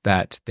is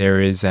that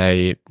there is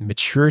a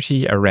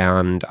maturity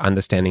around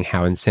understanding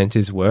how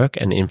incentives work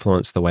and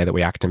influence the way that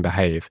we act and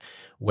behave.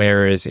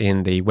 Whereas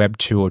in the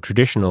Web2 or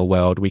traditional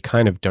world, we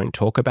kind of don't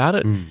talk about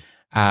it.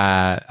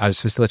 I was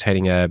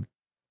facilitating a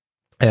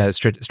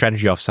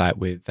strategy offsite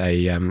with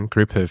a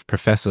group of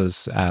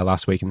professors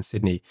last week in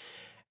Sydney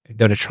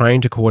that are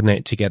trying to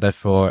coordinate together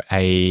for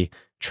a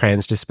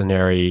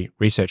transdisciplinary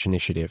research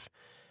initiative.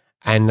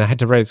 And I had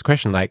to raise the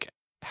question, like,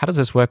 how does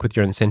this work with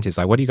your incentives?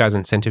 Like, what are you guys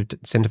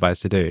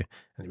incentivized to do?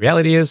 And the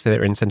reality is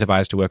they're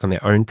incentivized to work on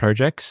their own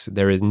projects.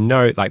 There is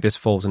no, like, this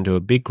falls into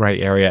a big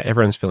gray area.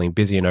 Everyone's feeling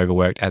busy and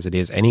overworked as it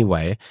is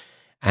anyway.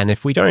 And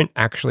if we don't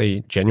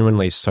actually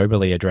genuinely,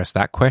 soberly address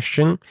that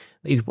question,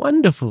 these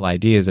wonderful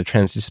ideas of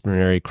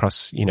transdisciplinary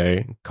cross,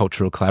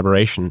 cultural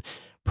collaboration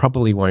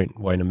probably won't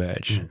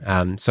emerge.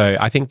 So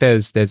I think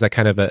there's a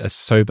kind of a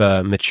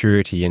sober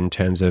maturity in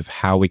terms of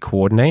how we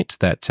coordinate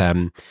that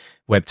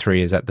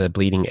Web3 is at the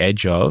bleeding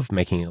edge of,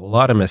 making a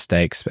lot of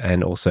mistakes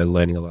and also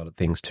learning a lot of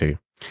things too.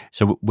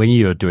 So when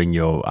you're doing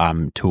your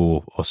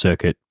tour or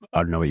circuit,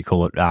 I don't know what you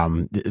call it,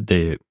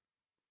 the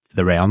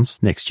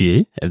rounds next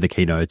year of the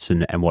keynotes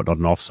and whatnot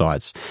and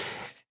offsites,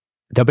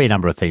 there'll be a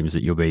number of themes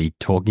that you'll be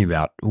talking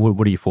about.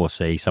 What do you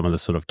foresee some of the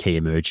sort of key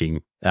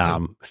emerging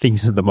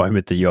things at the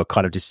moment that you're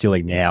kind of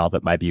distilling now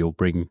that maybe you'll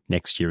bring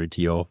next year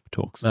into your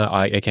talks? So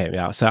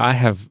I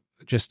have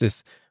just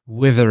this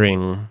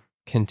withering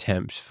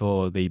contempt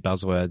for the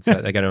buzzwords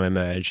that are going to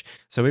emerge.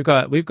 So we've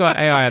got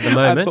AI at the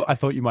moment. I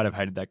thought you might have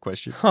hated that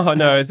question. Oh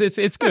no, it's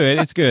good.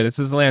 It's good. It's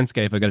this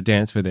landscape I've got to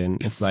dance within.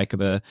 It's like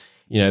the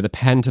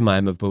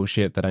pantomime of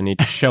bullshit that I need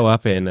to show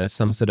up in as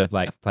some sort of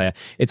like player.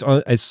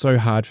 It's so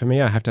hard for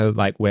me. I have to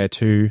like wear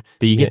two.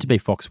 But you get to be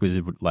Fox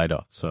Wizard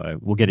later, so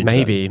we'll get into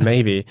that.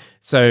 Maybe.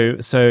 So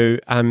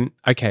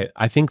okay.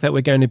 I think that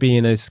we're going to be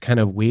in this kind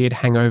of weird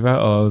hangover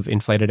of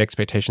inflated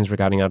expectations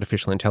regarding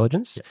artificial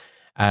intelligence.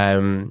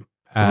 Yeah.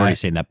 I've already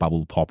seen that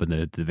bubble pop in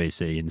the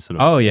VC and sort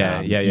of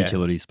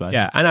utility space.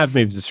 Yeah, and I've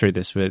moved through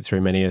this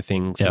through many of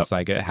things. Yep. It's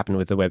like it happened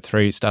with the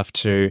Web3 stuff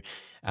too.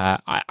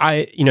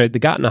 The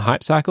Gartner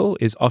hype cycle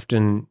is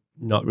often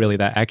not really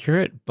that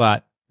accurate,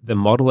 but the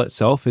model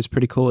itself is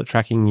pretty cool at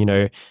tracking,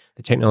 the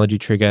technology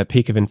trigger,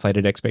 peak of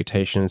inflated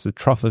expectations, the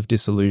trough of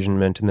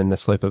disillusionment, and then the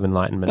slope of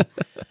enlightenment.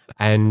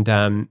 And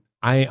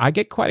I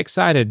get quite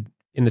excited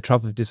in the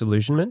trough of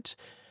disillusionment.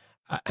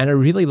 And I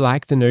really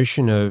like the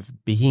notion of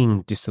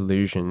being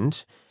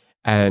disillusioned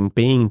and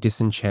being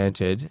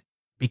disenchanted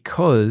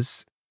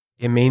because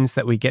it means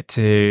that we get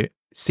to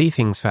see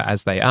things for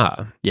as they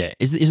are. Yeah.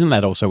 Isn't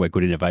that also where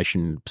good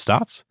innovation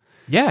starts?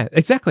 Yeah,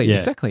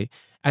 exactly.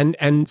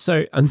 And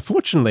so,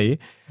 unfortunately,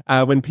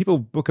 when people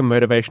book a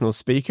motivational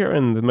speaker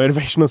and the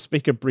motivational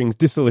speaker brings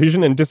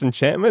disillusion and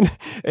disenchantment,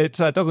 it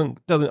doesn't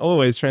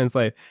always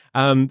translate.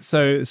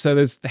 So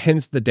there's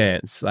hence the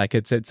dance. Like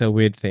it's a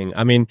weird thing.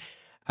 I mean,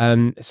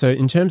 so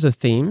in terms of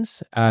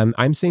themes,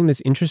 I'm seeing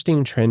this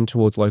interesting trend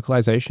towards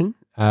localization,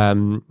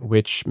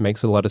 which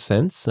makes a lot of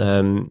sense.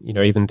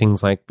 Even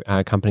things like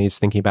companies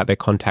thinking about their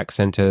contact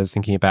centers,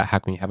 thinking about how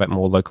can we have it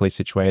more locally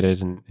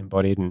situated and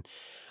embodied.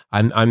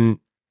 And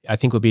I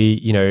think we'll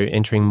be,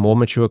 entering more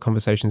mature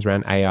conversations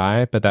around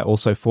AI, but that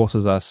also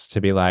forces us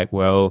to be like,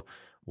 well,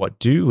 what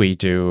do we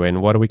do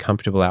and what are we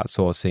comfortable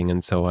outsourcing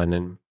and so on.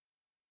 And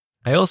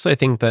I also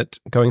think that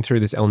going through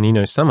this El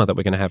Nino summer that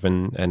we're going to have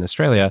in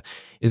Australia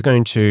is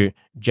going to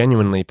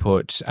genuinely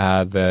put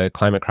the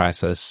climate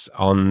crisis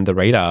on the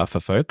radar for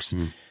folks.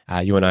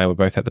 You and I were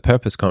both at the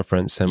Purpose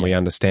conference, and we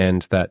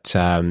understand that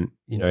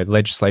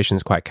legislation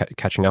is quite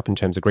catching up in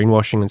terms of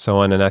greenwashing and so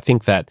on. And I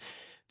think that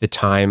the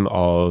time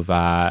of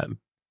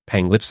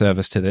paying lip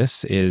service to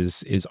this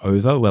is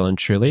over well and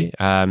truly.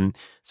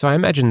 So I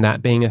imagine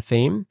that being a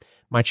theme.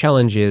 My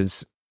challenge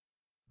is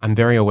I'm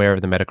very aware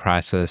of the meta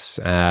crisis,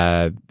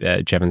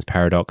 Jevons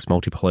paradox,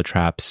 multipolar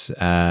traps,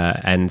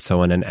 and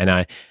so on.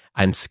 And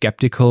I'm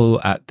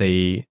skeptical at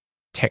the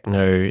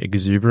techno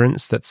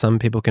exuberance that some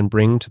people can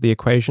bring to the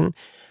equation.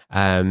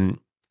 Whilst,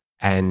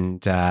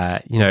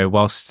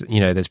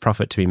 there's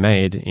profit to be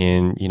made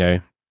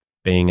in,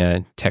 being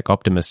a tech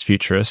optimist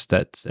futurist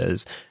that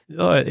says,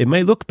 oh, it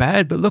may look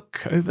bad, but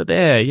look over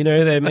there,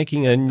 they're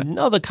making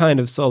another kind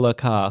of solar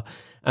car,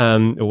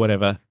 or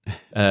whatever,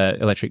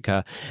 electric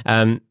car.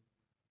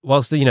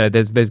 Whilst,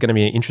 there's going to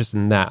be an interest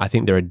in that, I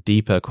think there are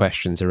deeper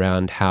questions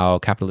around how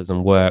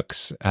capitalism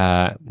works,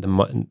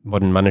 the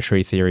modern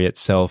monetary theory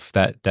itself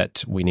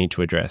that we need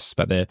to address.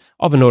 But they're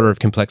of an order of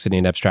complexity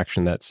and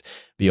abstraction that's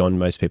beyond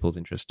most people's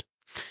interest.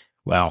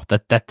 Wow,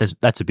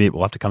 that's a bit.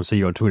 We'll have to come see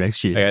you on tour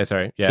next year. Okay,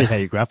 sorry. Yeah. See how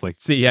you're grappling.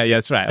 Yeah,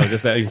 that's right. I'll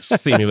just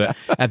see me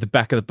at the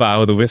back of the bar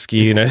with a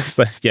whiskey,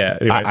 So, yeah.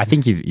 Anyway. I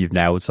think you've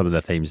nailed some of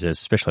the themes there,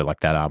 especially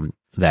like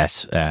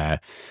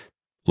that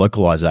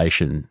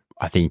localization.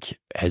 I think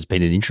has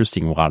been an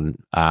interesting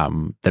one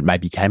that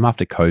maybe came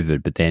after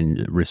COVID, but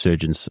then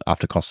resurgence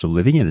after cost of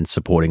living and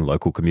supporting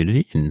local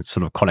community and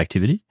sort of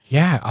connectivity.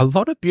 Yeah, a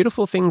lot of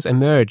beautiful things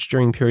emerge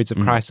during periods of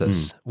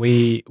crisis.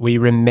 We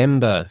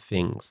remember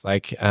things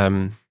like,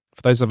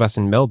 for those of us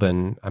in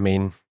Melbourne, I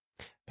mean,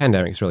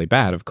 pandemic's really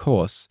bad, of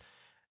course.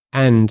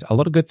 And a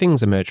lot of good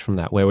things emerged from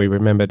that, where we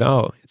remembered,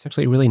 oh, it's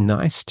actually really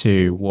nice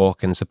to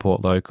walk and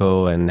support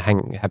local and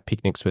have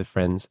picnics with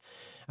friends.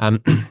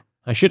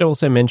 I should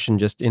also mention,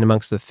 just in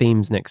amongst the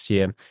themes next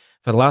year,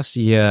 for the last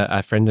year,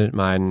 a friend of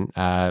mine,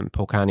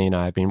 Paul Carney,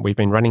 and we've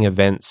been running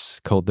events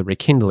called the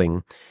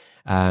Rekindling,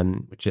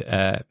 which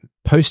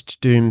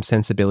post-doom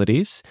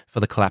sensibilities for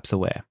the collapse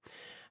aware.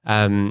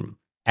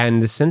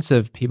 And the sense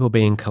of people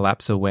being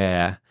collapse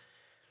aware,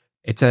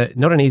 it's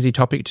not an easy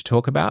topic to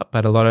talk about,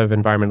 but a lot of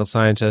environmental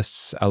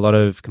scientists, a lot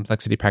of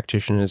complexity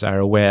practitioners are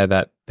aware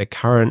that the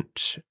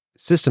current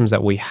systems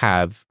that we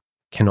have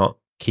cannot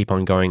keep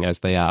on going as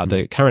they are.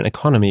 The current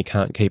economy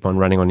can't keep on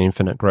running on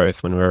infinite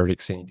growth when we're already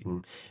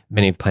exceeding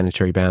many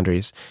planetary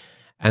boundaries.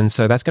 And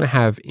so that's going to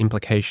have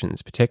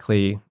implications,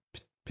 potentially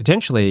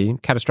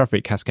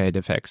catastrophic cascade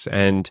effects.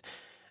 And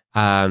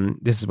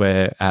this is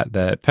where at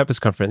the Purpose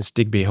conference,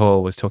 Digby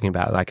Hall was talking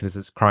about, like, this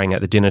is crying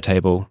at the dinner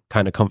table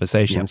kind of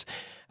conversations.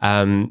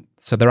 Yep.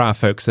 So there are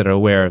folks that are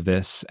aware of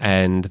this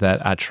and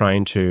that are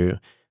trying to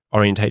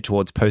orientate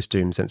towards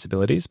post-doom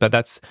sensibilities. But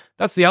that's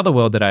the other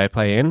world that I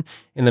play in.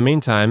 In the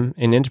meantime,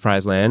 in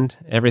enterprise land,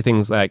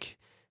 everything's like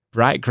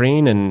bright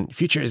green and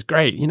future is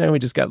great. We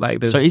just got like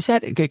this. So is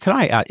that, can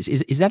I,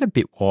 is that a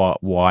bit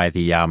why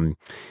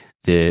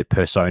the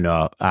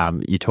persona,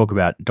 you talk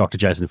about Dr.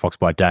 Jason Fox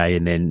by day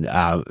and then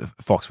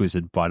Fox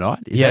Wizard by night?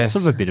 Is that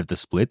sort of a bit of the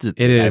split that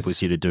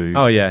enables you to do?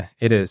 Oh, yeah,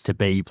 it is. To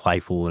be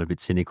playful and a bit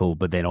cynical,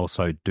 but then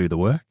also do the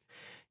work?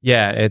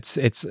 Yeah, it's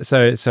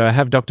so I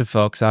have Dr.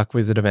 Fox, Arc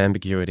Wizard of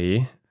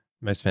Ambiguity,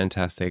 most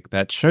fantastic,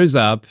 that shows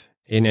up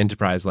in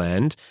Enterprise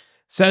Land,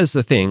 says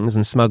the things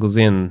and smuggles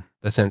in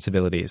the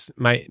sensibilities.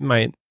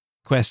 My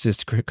quest is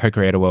to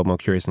co-create a world more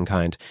curious and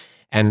kind.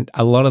 And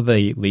a lot of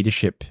the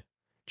leadership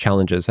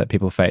challenges that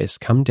people face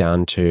come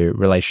down to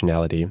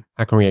relationality.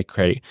 How can we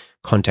create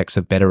contexts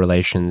of better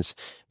relations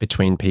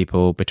between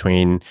people,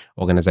 between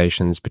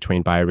organizations,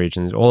 between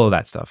bioregions, all of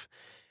that stuff?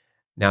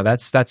 Now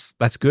that's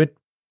good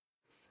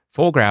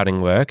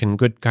foregrounding work and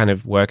good kind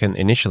of work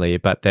initially,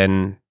 but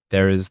then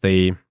there is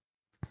the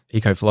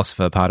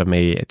eco-philosopher part of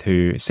me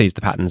who sees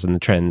the patterns and the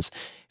trends,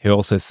 who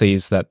also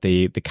sees that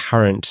the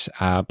current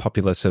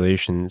popular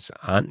solutions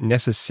aren't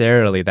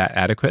necessarily that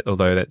adequate,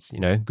 although that's,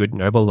 good,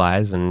 noble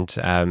lies and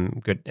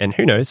good, and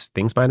who knows,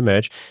 things might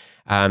emerge.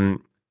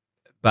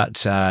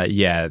 But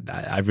yeah,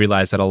 I've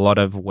realized that a lot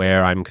of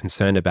where I'm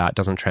concerned about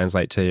doesn't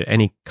translate to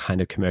any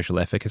kind of commercial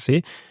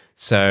efficacy.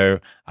 So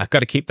I've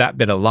got to keep that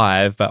bit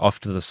alive, but off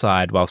to the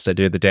side whilst I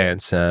do the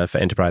dance for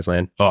Enterprise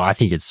Land. Oh, I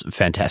think it's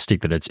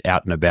fantastic that it's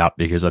out and about,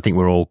 because I think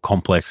we're all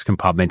complex,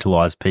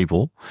 compartmentalized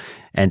people,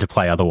 and to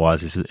play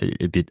otherwise is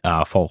a bit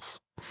false.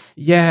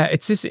 Yeah,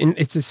 it's this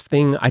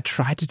thing. I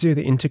tried to do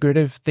the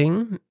integrative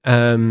thing.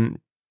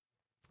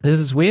 There's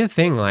this weird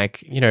thing,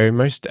 like, you know,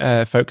 most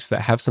folks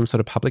that have some sort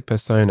of public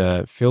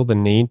persona feel the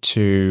need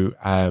to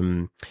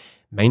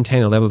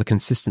maintain a level of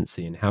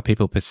consistency in how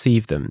people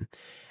perceive them.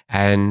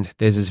 And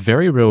there's this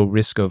very real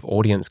risk of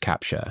audience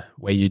capture,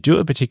 where you do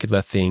a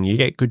particular thing, you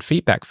get good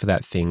feedback for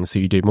that thing, so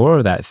you do more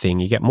of that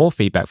thing, you get more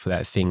feedback for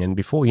that thing, and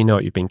before you know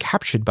it, you've been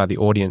captured by the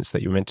audience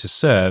that you're meant to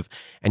serve,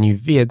 and you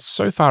veered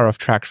so far off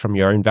track from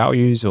your own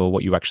values or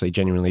what you actually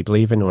genuinely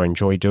believe in or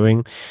enjoy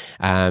doing,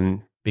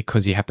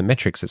 because you have the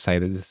metrics that say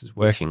that this is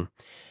working.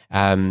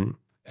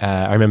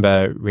 I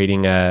remember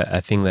reading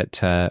a thing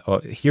that,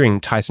 or hearing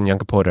Tyson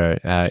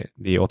Yunkaporta,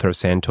 the author of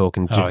Sand Talk,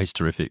 and he's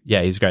terrific.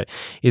 Yeah, he's great.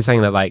 He's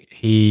saying that, like,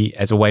 he,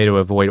 as a way to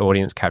avoid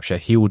audience capture,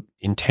 he would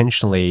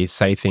intentionally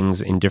say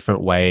things in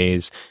different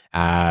ways.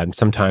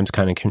 Sometimes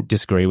kind of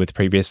disagree with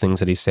previous things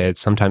that he said.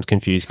 Sometimes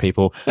confuse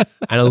people. And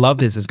I love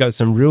this. It's got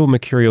some real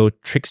mercurial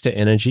trickster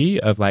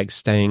energy of like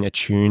staying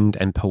attuned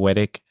and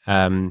poetic.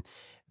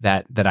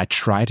 That I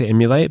try to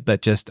emulate,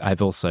 but just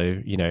I've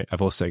also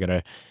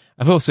got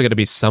to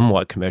be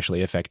somewhat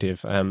commercially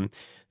effective. There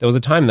was a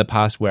time in the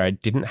past where I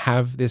didn't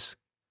have this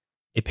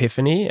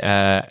epiphany,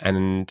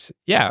 and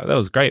yeah, that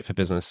was great for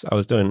business.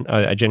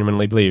 I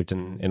genuinely believed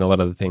in a lot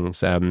of the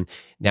things.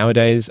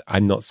 Nowadays,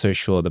 I'm not so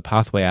sure. The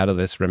pathway out of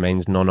this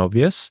remains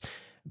non-obvious,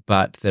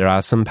 but there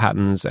are some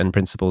patterns and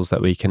principles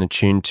that we can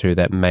attune to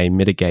that may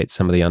mitigate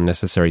some of the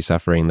unnecessary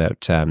suffering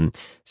that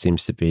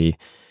seems to be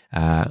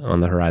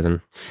on the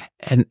horizon.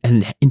 And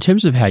in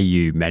terms of how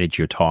you manage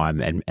your time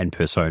and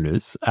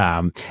personas,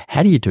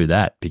 how do you do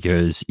that?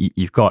 Because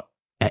you've got,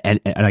 and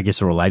I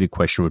guess a related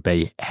question would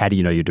be, how do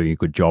you know you're doing a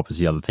good job is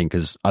the other thing?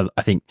 Because I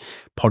think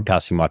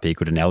podcasting might be a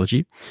good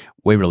analogy.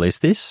 We release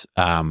this,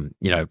 a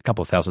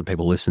couple of thousand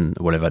people listen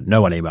or whatever. No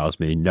one emails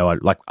me.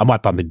 I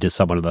might bump into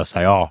someone and they'll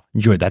say, oh,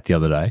 enjoyed that the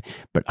other day.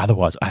 But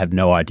otherwise, I have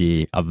no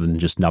idea other than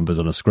just numbers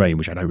on a screen,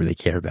 which I don't really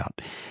care about.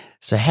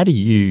 So how do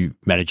you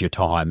manage your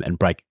time and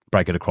break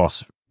it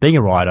across being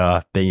a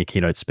writer, being a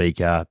keynote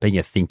speaker, being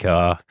a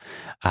thinker,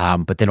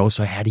 but then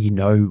also how do you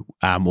know,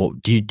 or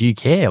do you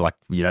care, or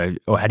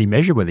how do you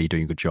measure whether you're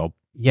doing a good job?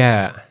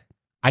 Yeah,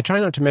 I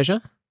try not to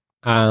measure,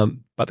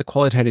 but the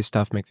qualitative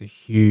stuff makes a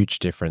huge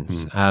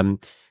difference. Can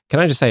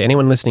I just say,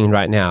 anyone listening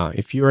right now,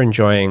 if you're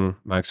enjoying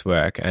Mark's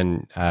work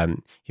and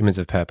Humans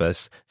of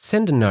Purpose,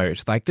 send a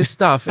note. Like, this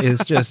stuff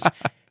is just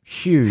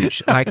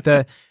huge. Like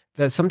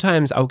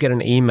sometimes I'll get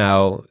an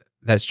email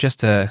that's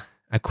just a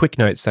quick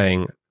note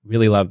saying,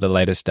 really love the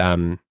latest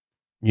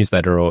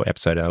newsletter or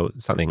episode or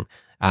something.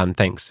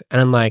 Thanks. And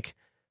I'm like,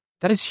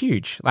 that is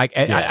huge. Like,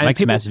 it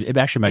makes massive. It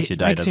actually makes your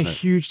day, doesn't it? Makes a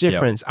huge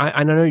difference. Yep.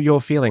 I know you're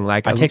feeling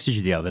like I texted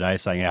you the other day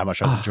saying how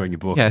much I was enjoying your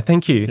book. Yeah,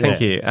 thank you.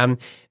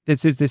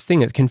 There's this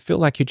thing that can feel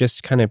like you're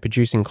just kind of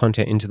producing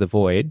content into the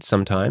void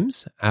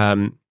sometimes.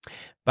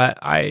 But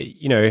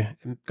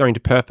going to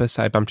Purpose,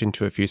 I bumped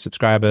into a few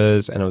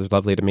subscribers, and it was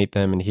lovely to meet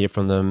them and hear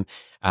from them.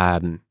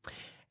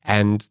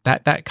 And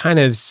that kind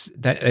of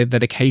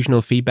that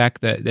occasional feedback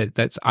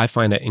that's I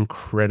find it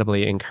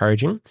incredibly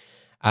encouraging.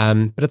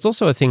 But it's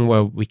also a thing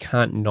where we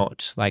can't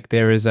not, like,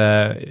 there is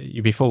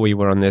before we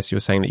were on this, you were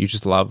saying that you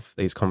just love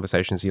these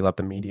conversations, you love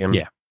the medium.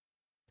 Yeah.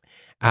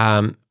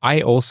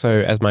 I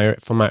also,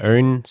 for my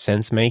own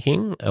sense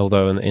making,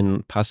 although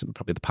in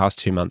probably the past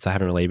 2 months, I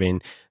haven't really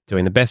been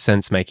doing the best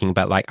sense making,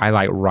 but like, I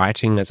like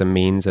writing as a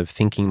means of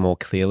thinking more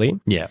clearly.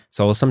 Yeah.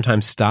 So I'll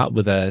sometimes start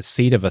with a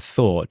seed of a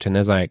thought, and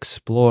as I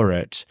explore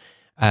it,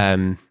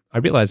 I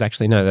realize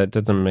actually, no, that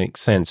doesn't make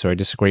sense, or I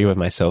disagree with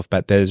myself,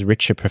 but there's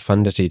richer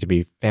profundity to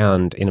be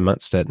found in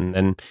amongst it. And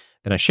then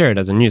I share it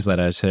as a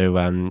newsletter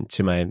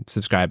to my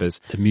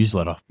subscribers. The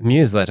newsletter.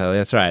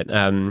 That's right.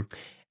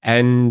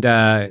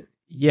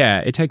 Yeah,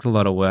 it takes a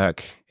lot of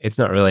work. It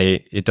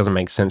doesn't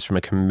make sense from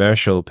a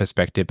commercial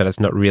perspective, but it's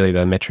not really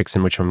the metrics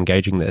in which I'm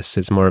engaging this.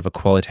 It's more of a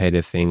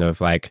qualitative thing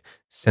of like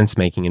sense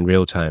making in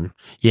real time.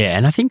 Yeah.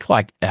 And I think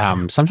like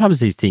sometimes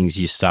these things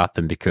you start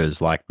them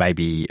because like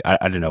maybe,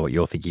 I don't know what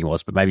your thinking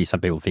was, but maybe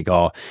some people think,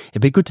 oh,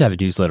 it'd be good to have a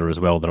newsletter as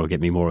well that'll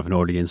get me more of an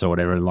audience or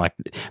whatever. And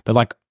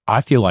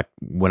I feel like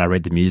when I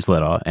read the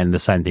newsletter, and the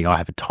same thing, I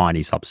have a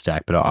tiny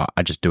Substack, but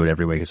I just do it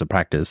every week as a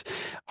practice.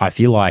 I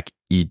feel like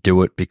you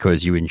do it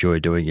because you enjoy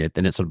doing it,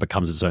 then it sort of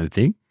becomes its own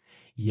thing.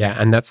 Yeah,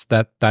 and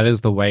that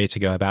is the way to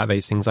go about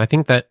these things. I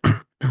think that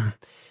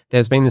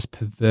there's been this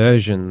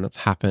perversion that's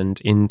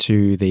happened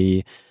into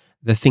the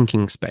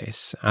thinking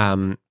space,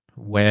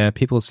 where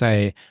people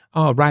say,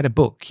 oh, write a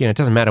book. It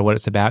doesn't matter what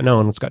it's about. No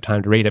one's got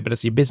time to read it, but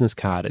it's your business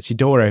card. It's your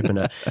door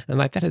opener. And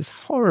like, that is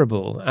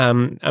horrible.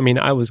 I mean,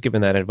 I was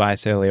given that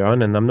advice earlier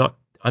on, and I'm not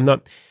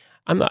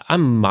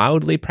I'm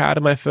mildly proud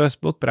of my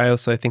first book, but I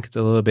also think it's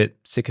a little bit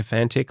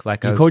sycophantic.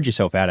 Like you called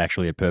yourself out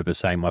actually at purpose,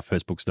 saying my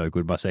first book's no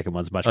good, my second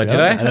one's much better. Did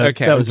I?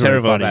 Okay, that was I'm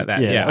terrible really about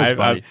that. Yeah, that was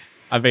funny.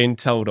 I've been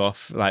told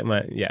off, like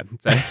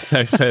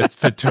so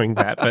for doing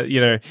that.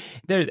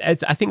 But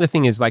I think the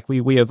thing is, like,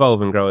 we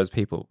evolve and grow as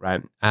people,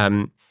 right?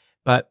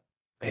 But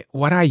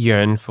what I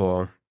yearn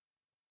for,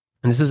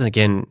 and this is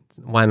again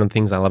one of the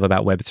things I love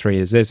about Web3,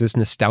 is there's this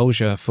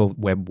nostalgia for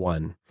Web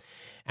 1.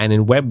 And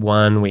in Web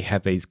 1, we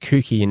have these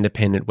kooky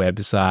independent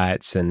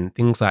websites and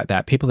things like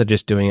that. People are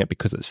just doing it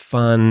because it's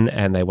fun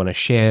and they want to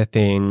share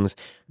things.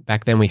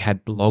 Back then, we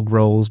had blog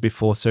rolls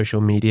before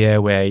social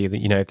media where,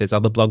 if there's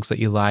other blogs that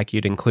you like,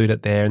 you'd include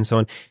it there and so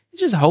on.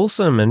 It's just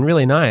wholesome and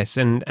really nice.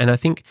 And I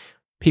think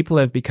people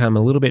have become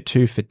a little bit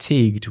too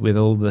fatigued with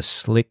all the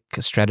slick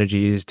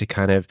strategies to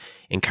kind of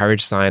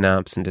encourage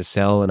signups and to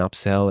sell and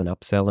upsell and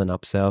upsell and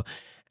upsell.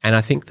 And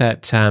I think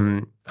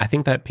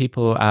that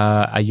people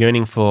are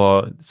yearning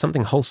for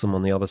something wholesome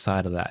on the other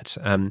side of that.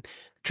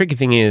 Tricky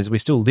thing is, we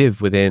still live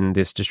within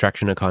this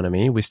distraction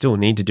economy. We still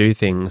need to do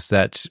things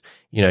that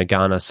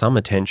garner some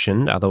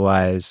attention.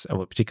 Otherwise,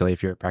 particularly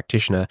if you're a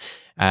practitioner,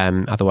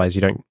 otherwise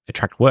you don't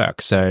attract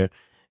work. So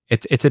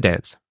it's a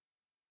dance.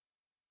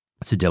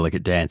 It's a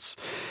delicate dance.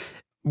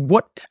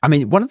 One of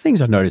the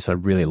things I noticed I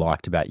really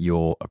liked about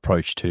your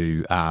approach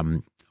to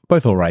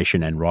both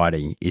oration and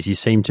writing is you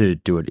seem to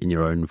do it in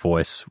your own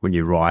voice when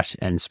you write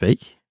and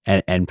speak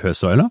and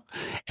persona.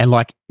 And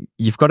like,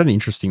 you've got an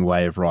interesting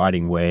way of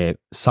writing where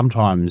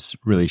sometimes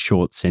really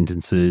short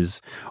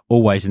sentences,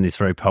 always in this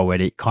very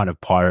poetic kind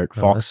of pirate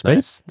fox speech.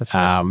 Nice. That's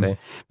nice.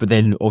 But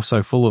then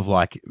also full of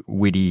like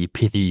witty,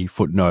 pithy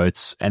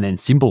footnotes and then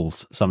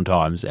symbols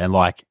sometimes and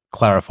like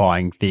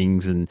clarifying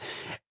things. And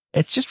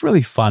it's just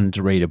really fun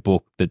to read a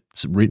book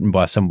that's written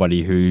by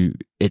somebody who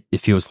it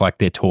feels like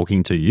they're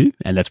talking to you.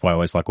 And that's why I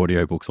always like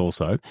audiobooks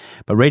also.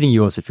 But reading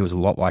yours, it feels a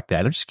lot like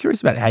that. I'm just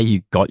curious about how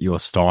you got your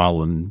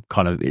style and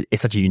kind of,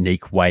 it's such a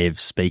unique way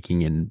of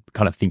speaking and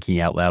kind of thinking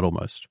out loud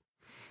almost.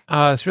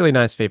 It's really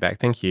nice feedback.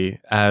 Thank you.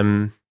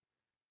 And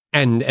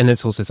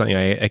it's also something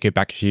I echo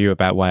back to you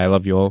about why I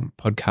love your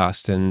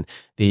podcast and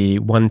the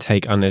one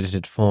take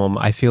unedited form.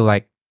 I feel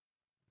like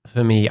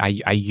for me,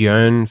 I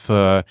yearn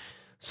for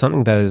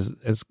something that is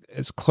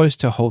as close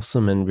to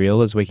wholesome and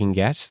real as we can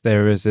get.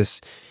 There is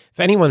this,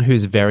 for anyone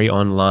who's very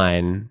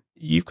online,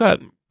 you've got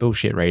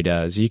bullshit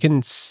radars. You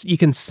can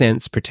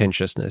sense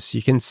pretentiousness.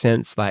 You can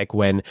sense like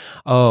when,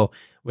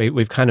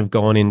 we've kind of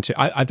gone into,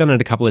 I've done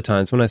it a couple of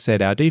times when I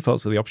said our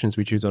defaults are the options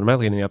we choose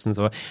automatically in the absence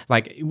of,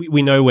 like,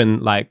 we know when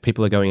like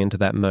people are going into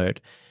that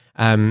mode.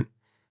 How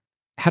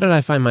did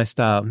I find my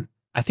style?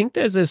 I think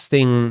there's this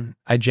thing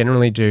I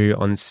generally do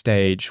on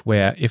stage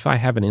where if I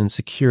have an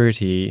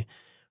insecurity,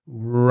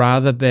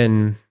 rather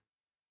than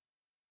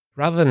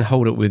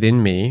hold it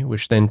within me,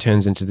 which then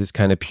turns into this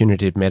kind of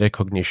punitive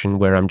metacognition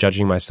where I'm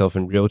judging myself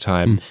in real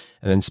time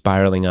and then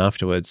spiraling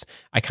afterwards,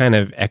 I kind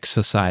of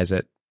exercise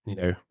it,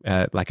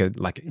 like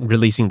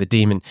releasing the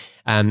demon.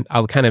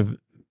 I'll kind of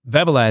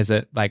verbalize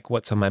it, like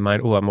what's on my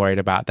mind. Oh, I'm worried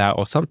about that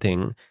or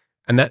something.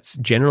 And that's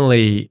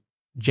generally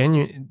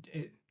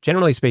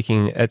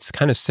speaking, it's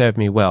kind of served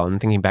me well. I'm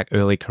thinking back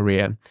early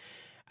career.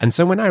 And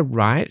so when I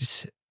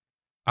write,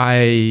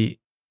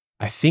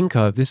 I think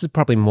of, this is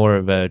probably more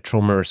of a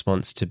trauma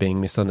response to being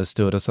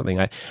misunderstood or something.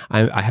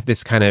 I have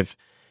this kind of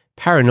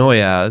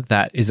paranoia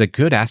that is a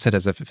good asset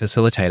as a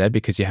facilitator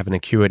because you have an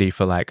acuity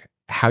for like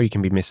how you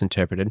can be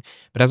misinterpreted.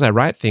 But as I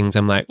write things,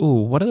 I'm like,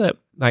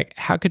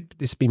 how could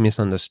this be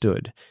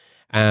misunderstood?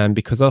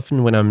 Because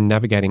often when I'm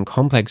navigating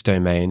complex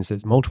domains,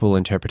 there's multiple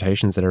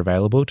interpretations that are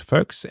available to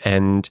folks.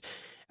 And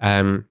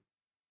I'm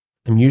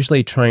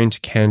usually trying to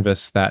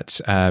canvas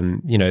that,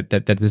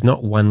 that there's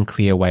not one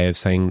clear way of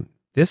saying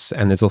this,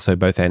 and there's also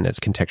both ends. It's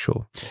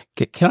contextual.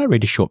 Can I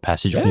read a short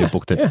passage from your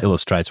book that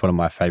illustrates one of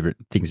my favorite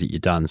things that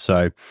you've done?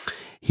 So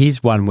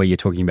here's one where you're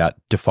talking about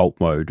default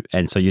mode.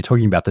 And so you're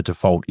talking about the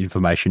default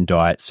information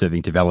diet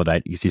serving to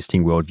validate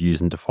existing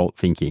worldviews and default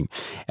thinking.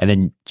 And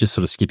then just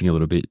sort of skipping a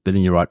little bit, but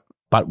then you're right.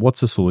 But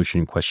what's the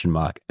solution? ?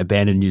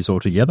 Abandon news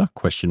altogether? ?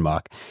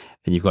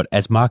 Then you've got,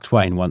 as Mark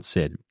Twain once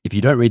said, if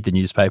you don't read the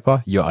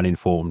newspaper, you're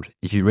uninformed.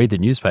 If you read the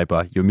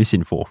newspaper, you're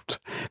misinformed.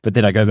 But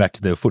then I go back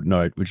to the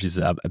footnote, which is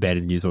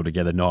abandon news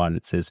altogether 9.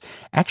 It says,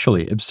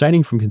 actually,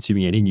 abstaining from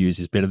consuming any news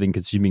is better than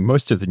consuming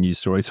most of the news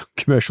stories on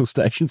commercial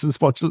stations and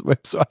sponsored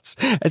websites.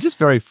 It's just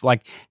very,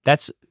 like,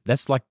 that's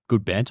like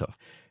good banter.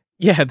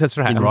 Yeah, that's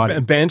right.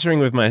 I'm bantering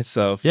with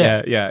myself.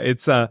 Yeah.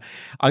 It's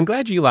I'm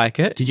glad you like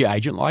it. Did your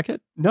agent like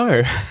it?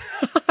 No.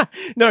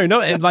 No,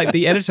 not like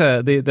the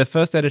editor, the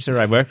first editor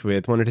I worked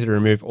with wanted to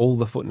remove all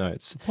the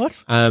footnotes.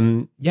 What?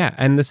 Yeah,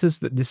 and this is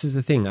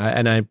the thing.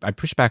 I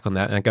pushed back on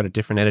that and I got a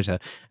different editor.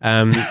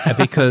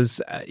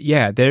 Because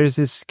there is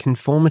this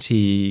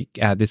conformity,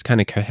 this kind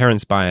of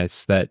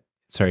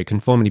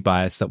conformity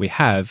bias that we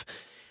have,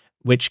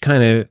 which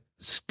kind of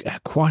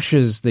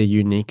quashes the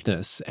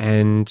uniqueness.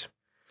 And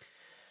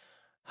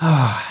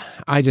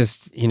I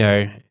just,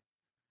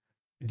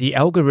 the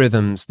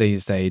algorithms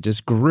these days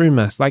just groom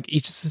us. Like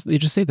you just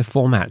see the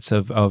formats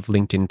of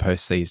LinkedIn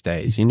posts these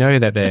days. You know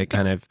that they're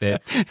kind of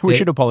We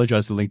should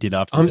apologize to LinkedIn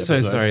after I'm this so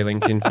episode. sorry,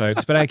 LinkedIn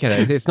folks, but I get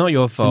it. It's not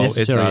your fault. It's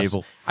necessary us.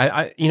 evil.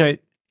 I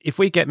if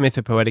we get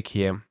mythopoetic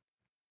here,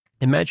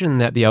 imagine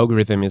that the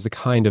algorithm is a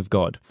kind of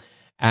god,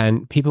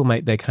 and people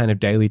make their kind of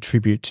daily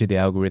tribute to the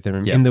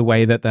algorithm in the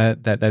way that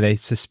they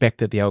suspect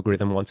that the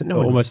algorithm wants it.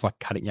 No, Almost like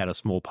cutting out a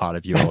small part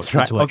of your that's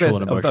right. intellectual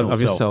and emotional of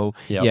your self. soul.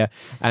 Yep. Yeah,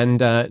 and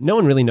no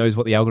one really knows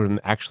what the algorithm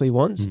actually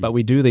wants, but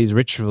we do these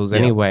rituals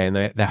anyway, and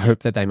they hope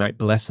that they might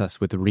bless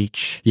us with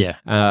reach,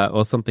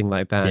 or something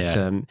like that.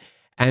 Yeah.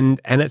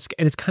 And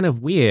it's kind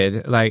of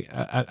weird. Like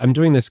I'm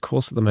doing this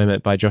course at the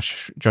moment by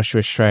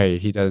Joshua Shray.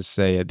 He does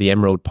the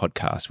Emerald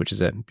podcast, which is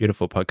a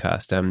beautiful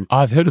podcast.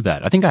 I've heard of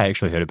that. I think I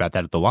actually heard about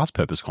that at the Last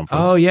Purpose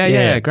conference. Oh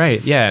yeah,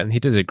 great, yeah. And he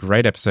did a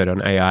great episode on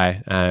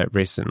AI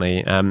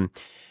recently.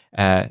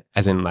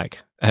 As in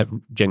like a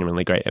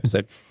genuinely great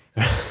episode.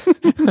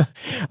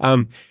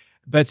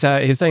 But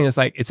he was saying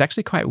it's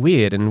actually quite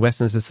weird in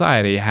Western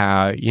society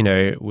how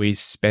we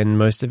spend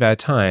most of our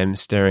time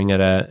staring at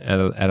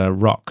a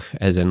rock,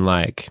 as in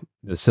like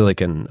the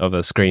silicon of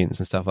the screens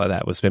and stuff like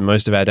that. We'll spend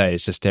most of our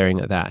days just staring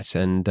at that,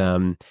 and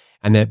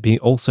they're being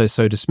also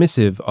so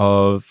dismissive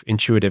of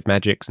intuitive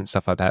magics and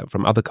stuff like that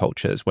from other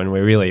cultures when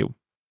we're really,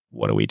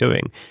 what are we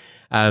doing?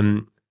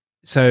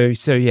 So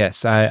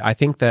yes, I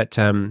think that.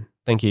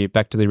 Thank you.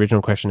 Back to the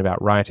original question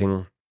about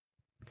writing.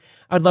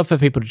 I'd love for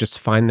people to just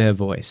find their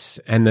voice,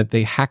 and that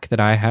the hack that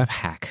I have,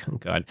 oh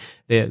God,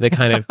 the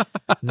kind of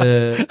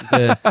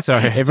the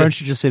sorry, Everyone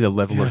should just see the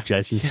level of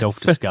Jason's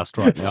self-disgust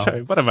right now.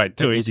 Sorry, what am I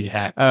doing? Easy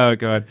hack. Oh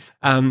God,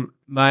 the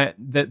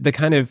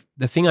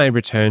thing I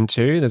return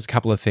to. There's a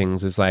couple of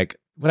things. Is like,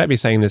 would I be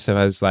saying this if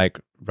I was like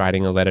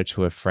writing a letter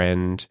to a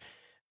friend?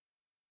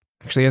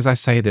 Actually, as I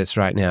say this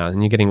right now,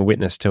 and you're getting a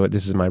witness to it,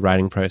 this is my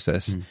writing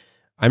process.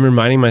 I'm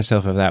reminding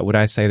myself of that. Would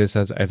I say this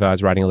as if I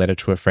was writing a letter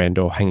to a friend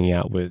or hanging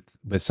out with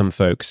some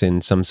folks in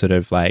some sort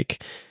of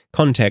like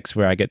context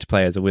where I get to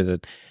play as a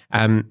wizard?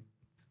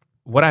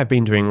 What I've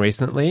been doing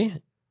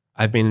recently,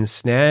 I've been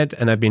ensnared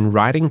and I've been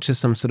writing to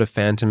some sort of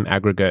phantom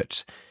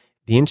aggregate.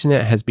 The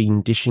internet has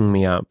been dishing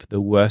me up the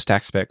worst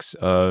aspects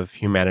of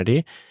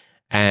humanity,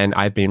 and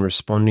I've been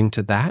responding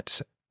to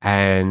that.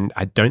 And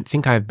I don't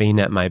think I've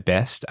been at my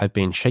best. I've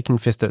been shaking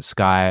fist at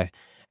sky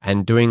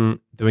and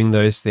doing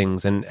those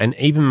things, and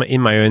even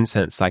in my own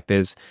sense, like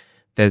there's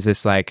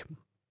this like,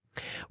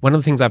 one of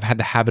the things I've had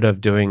the habit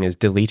of doing is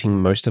deleting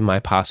most of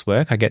my past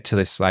work. I get to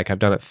this, like, I've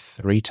done it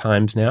 3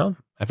 times now.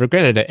 I've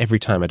regretted it every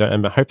time.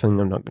 I'm hoping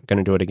I'm not going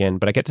to do it again,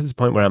 but I get to this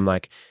point where I'm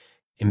like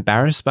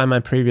embarrassed by my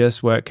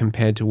previous work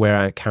compared to where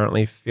I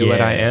currently feel that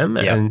I am.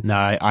 Yeah. And No,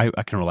 I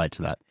can relate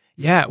to that.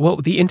 yeah, well,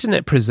 the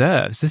internet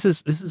preserves. This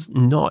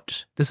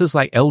is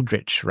like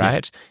eldritch,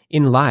 right?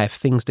 In life,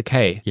 things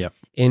decay. Yep.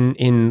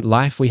 In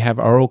life, we have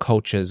oral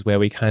cultures where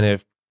we kind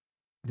of,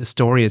 the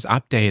story is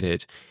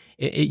updated.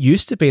 It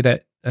used to be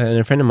that, and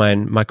a friend of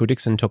mine, Michael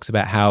Dixon, talks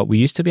about how we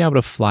used to be able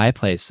to fly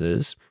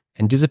places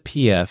and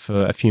disappear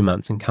for a few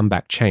months and come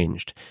back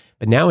changed.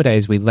 But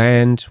nowadays, we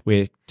land,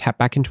 we tap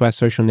back into our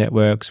social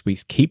networks, we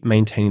keep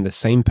maintaining the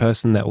same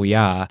person that we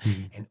are,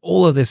 and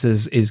all of this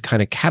is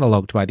kind of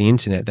cataloged by the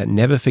internet that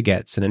never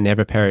forgets and it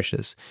never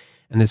perishes.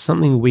 And there's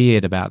something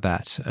weird about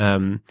that.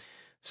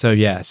 So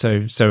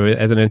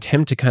as an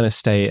attempt to kind of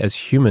stay as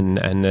human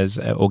and as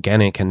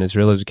organic and as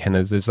real as we can,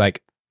 there's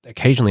like,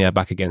 occasionally I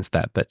buck against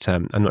that, but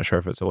I'm not sure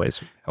if it's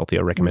always healthy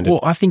or recommended. Well,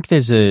 I think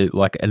there's an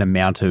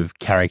amount of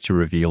character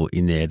reveal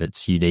in there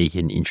that's unique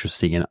and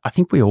interesting, and I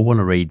think we all want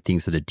to read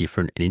things that are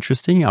different and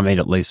interesting. I mean,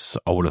 at least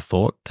I would have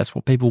thought that's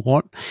what people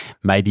want.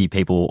 Maybe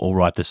people all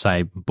write the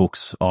same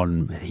books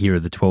on, here are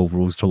the 12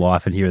 rules to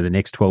life, and here are the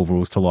next 12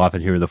 rules to life,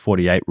 and here are the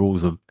 48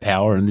 rules of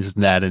power, and this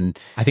and that. And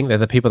I think they're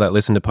the people that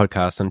listen to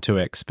podcasts on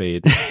 2x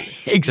speed.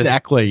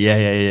 Exactly.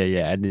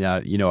 Yeah. And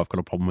I've got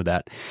a problem with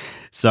that.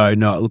 So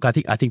no, look, I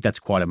think that's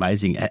quite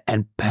amazing.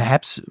 And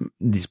perhaps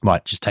this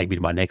might just take me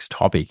to my next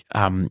topic.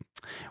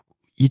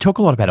 You talk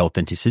a lot about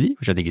authenticity,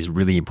 which I think is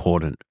really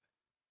important.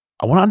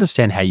 I want to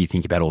understand how you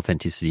think about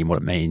authenticity and what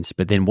it means,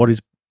 but then what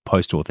is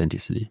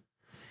post-authenticity?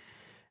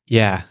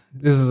 Yeah,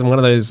 this is one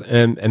of those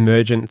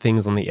emergent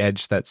things on the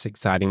edge that's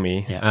exciting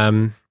me.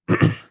 Yeah.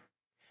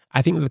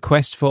 I think the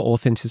quest for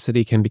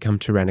authenticity can become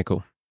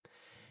tyrannical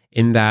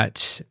in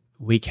that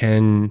we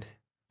can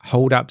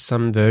hold up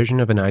some version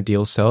of an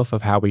ideal self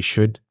of how we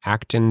should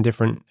act in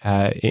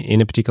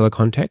in a particular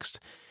context.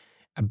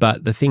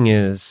 But the thing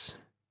is,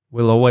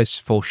 we'll always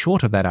fall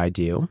short of that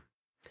ideal,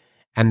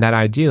 and that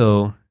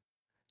ideal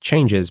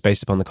changes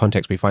based upon the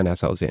context we find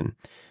ourselves in.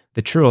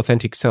 The true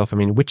authentic self, I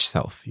mean, which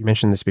self? You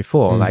mentioned this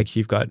before. Like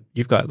you've got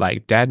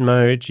like dad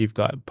mode, you've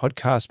got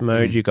podcast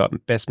mode, you've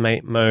got best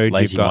mate mode,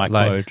 Lazy you've got Mike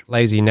like mode.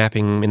 lazy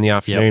napping in the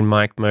afternoon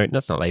Mike mode.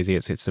 That's not lazy,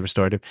 it's the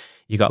restorative.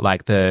 You got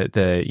like the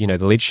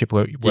leadership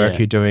work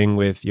you're doing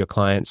with your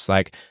clients,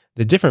 like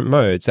the different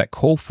modes that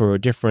call for a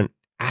different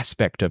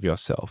aspect of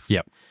yourself.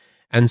 Yep.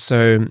 And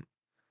so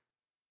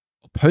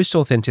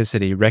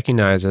post-authenticity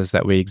recognizes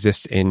that we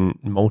exist in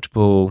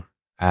multiple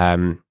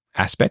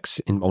aspects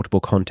in multiple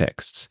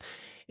contexts.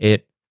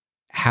 It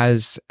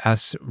has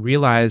us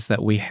realize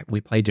that we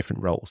play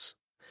different roles.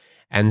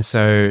 And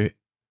so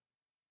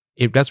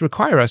it does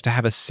require us to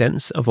have a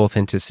sense of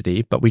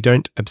authenticity, but we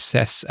don't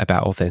obsess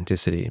about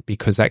authenticity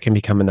because that can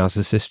become a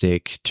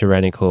narcissistic,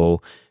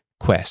 tyrannical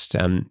quest.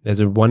 There's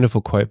a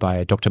wonderful quote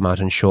by Dr.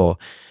 Martin Shaw.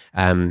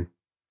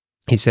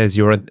 He says,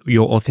 your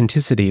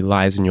authenticity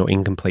lies in your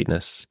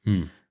incompleteness.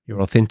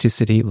 Your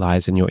authenticity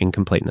lies in your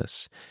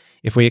incompleteness.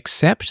 If we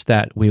accept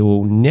that we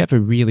will never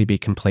really be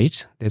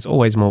complete, there's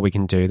always more we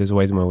can do, there's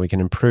always more we can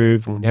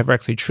improve, we'll never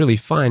actually truly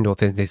find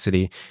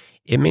authenticity,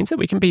 it means that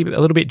we can be a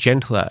little bit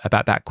gentler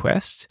about that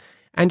quest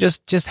and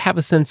just have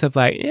a sense of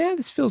like, yeah,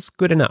 this feels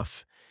good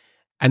enough.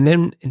 And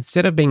then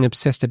instead of being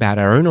obsessed about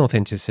our own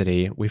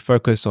authenticity, we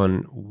focus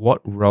on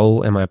what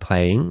role am I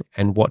playing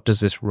and what does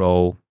this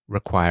role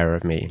require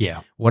of me?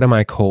 Yeah. What am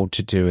I called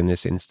to do in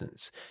this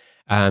instance?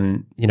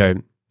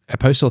 A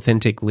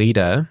post-authentic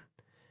leader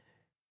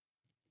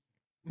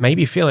may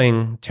be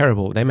feeling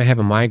terrible. They may have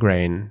a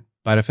migraine,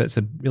 but if it's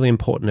a really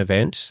important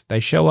event, they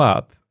show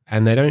up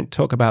and they don't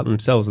talk about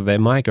themselves or their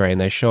migraine.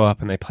 They show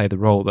up and they play the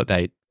role that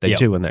they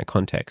do in that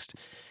context.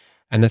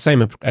 And the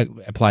same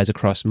applies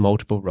across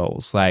multiple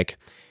roles. Like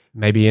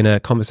maybe in a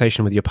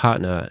conversation with your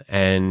partner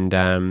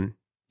and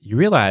you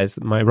realize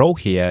that my role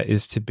here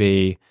is to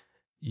be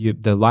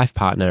the life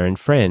partner and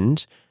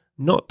friend,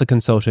 not the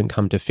consultant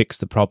come to fix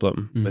the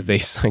problem with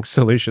these like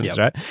solutions,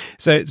 right?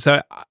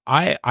 So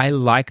I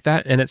like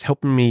that, and it's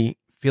helping me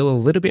feel a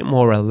little bit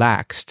more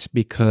relaxed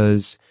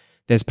because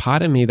there's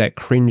part of me that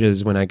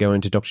cringes when I go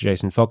into Dr.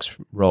 Jason Fox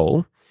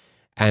role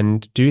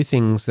and do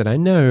things that I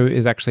know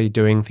is actually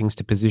doing things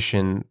to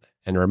position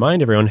and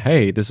remind everyone,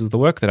 hey, this is the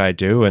work that I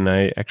do, and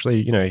I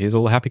actually, here's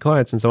all the happy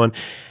clients and so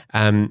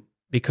on.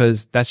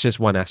 Because that's just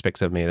one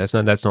aspect of me. That's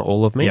not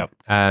all of me. Yep.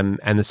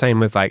 And the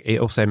same with like, it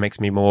also makes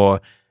me more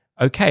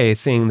okay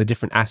seeing the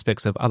different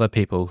aspects of other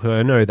people who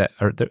I know that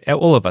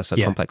all of us are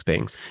complex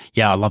beings.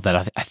 Yeah, I love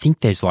that. I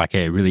think there's like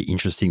a really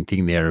interesting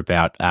thing there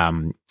about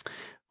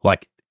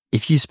like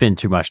if you spend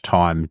too much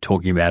time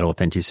talking about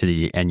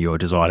authenticity and your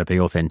desire to be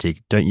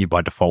authentic, don't you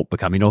by default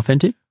become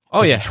inauthentic?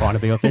 Oh, yeah. Trying to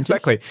be authentic.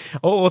 Exactly.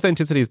 All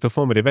authenticity is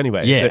performative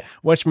anyway. Yeah.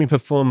 Watch me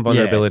perform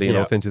vulnerability and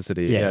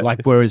authenticity. Yeah.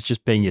 Like, whereas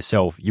just being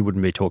yourself, you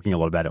wouldn't be talking a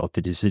lot about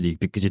authenticity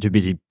because you're too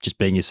busy just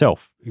being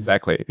yourself.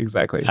 Exactly.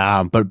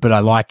 But I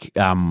like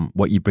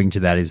what you bring to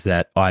that is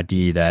that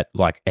idea that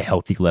like a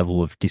healthy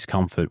level of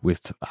discomfort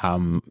with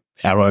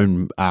our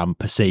own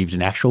perceived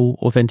and actual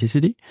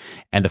authenticity,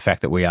 and the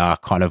fact that we are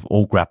kind of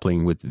all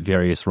grappling with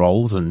various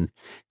roles and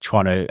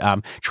trying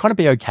to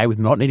be okay with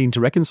not needing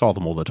to reconcile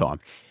them all the time.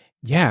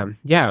 Yeah.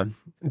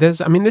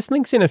 This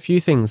links in a few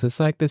things. It's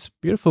like this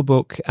beautiful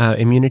book,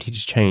 Immunity to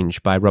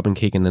Change by Robin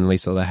Keegan and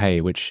Lisa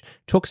LaHaye, which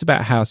talks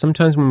about how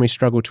sometimes when we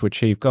struggle to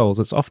achieve goals,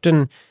 it's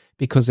often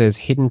because there's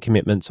hidden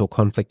commitments or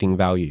conflicting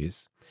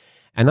values.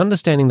 And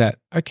understanding that,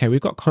 okay,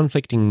 we've got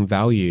conflicting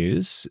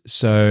values,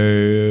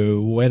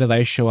 so where do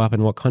they show up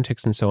in what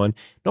context and so on?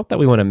 Not that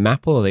we want to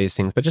map all of these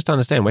things, but just to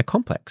understand we're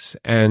complex.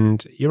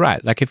 And you're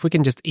right, like if we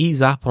can just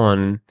ease up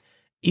on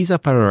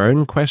our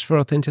own quest for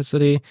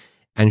authenticity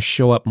and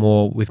show up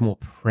with more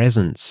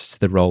presence to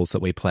the roles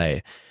that we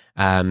play,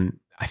 I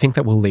think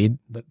that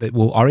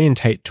will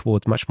orientate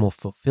towards much more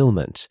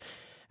fulfillment.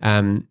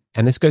 And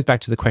this goes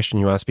back to the question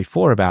you asked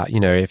before about,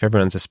 if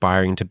everyone's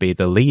aspiring to be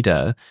the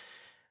leader,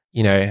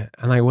 and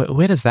like,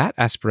 where does that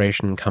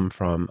aspiration come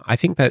from? I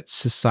think that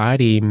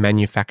society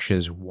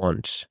manufactures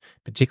want,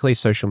 particularly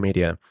social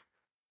media.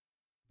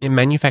 It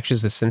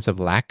manufactures the sense of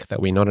lack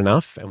that we're not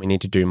enough and we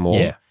need to do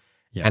more.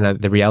 Yeah. And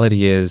the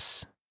reality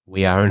is,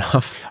 we are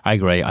enough. I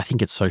agree. I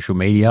think it's social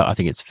media. I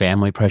think it's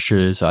family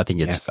pressures. I think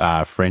it's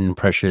friend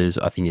pressures.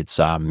 I think it's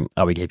are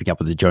we keeping up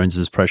with the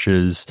Joneses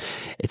pressures?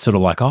 It's sort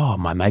of like, oh,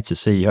 my mate's a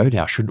CEO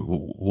now.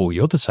 Well,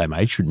 you're the same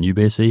age. Shouldn't you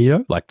be a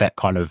CEO? Like that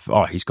kind of,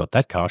 oh, he's got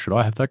that car. Should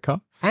I have that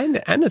car?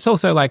 And it's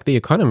also like the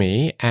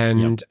economy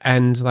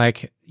and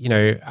like,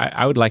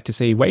 I would like to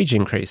see wage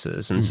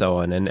increases and so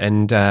on.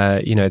 And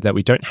that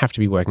we don't have to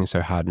be working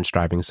so hard and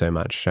striving so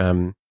much.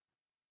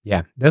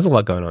 Yeah, there's a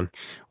lot going on.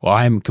 Well,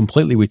 I am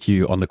completely with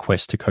you on the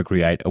quest to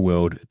co-create a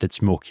world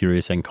that's more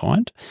curious and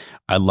kind.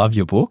 I love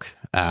your book.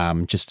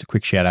 Just a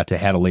quick shout out to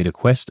How to Lead a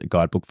Quest, a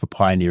guidebook for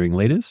pioneering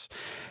leaders.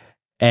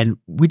 And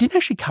we didn't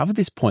actually cover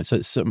this point.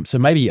 So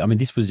maybe,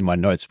 this was in my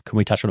notes. Can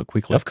we touch on it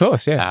quickly? Of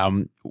course, yeah.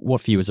 What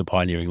for you as a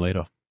pioneering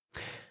leader?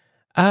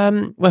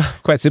 Well,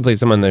 quite simply,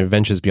 someone that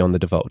ventures beyond the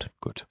default.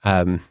 Good.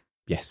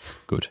 Yes.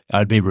 Good.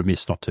 I'd be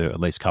remiss not to at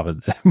least cover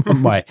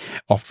my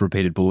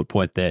oft-repeated bullet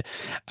point there.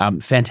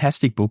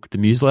 Fantastic book, The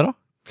Newsletter.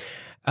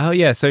 Oh,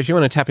 yeah. So if you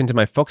want to tap into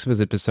my Fox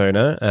Wizard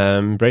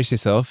persona, brace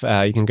yourself.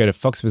 You can go to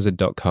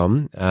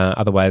foxwizard.com.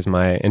 Otherwise,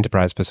 my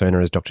enterprise persona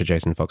is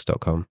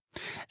drjasonfox.com.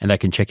 And they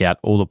can check out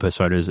all the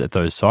personas at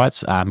those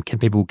sites. Can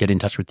people get in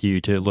touch with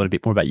you to learn a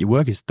bit more about your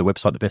work? Is the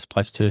website the best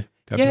place to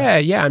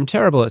Yeah, I'm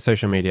terrible at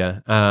social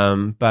media.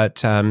 But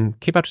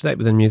keep up to date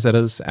with the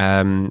newsletters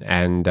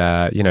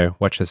and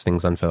watch as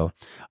things unfurl.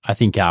 I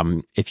think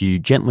if you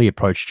gently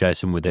approach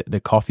Jason with the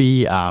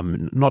coffee,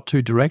 not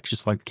too direct,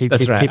 just like keep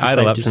That's right. keep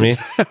Idle up to me.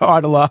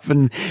 Idle up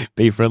and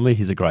be friendly.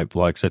 He's a great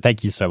bloke. So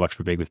thank you so much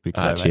for being with me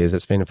today. Cheers.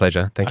 It's been a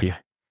pleasure. Thank you.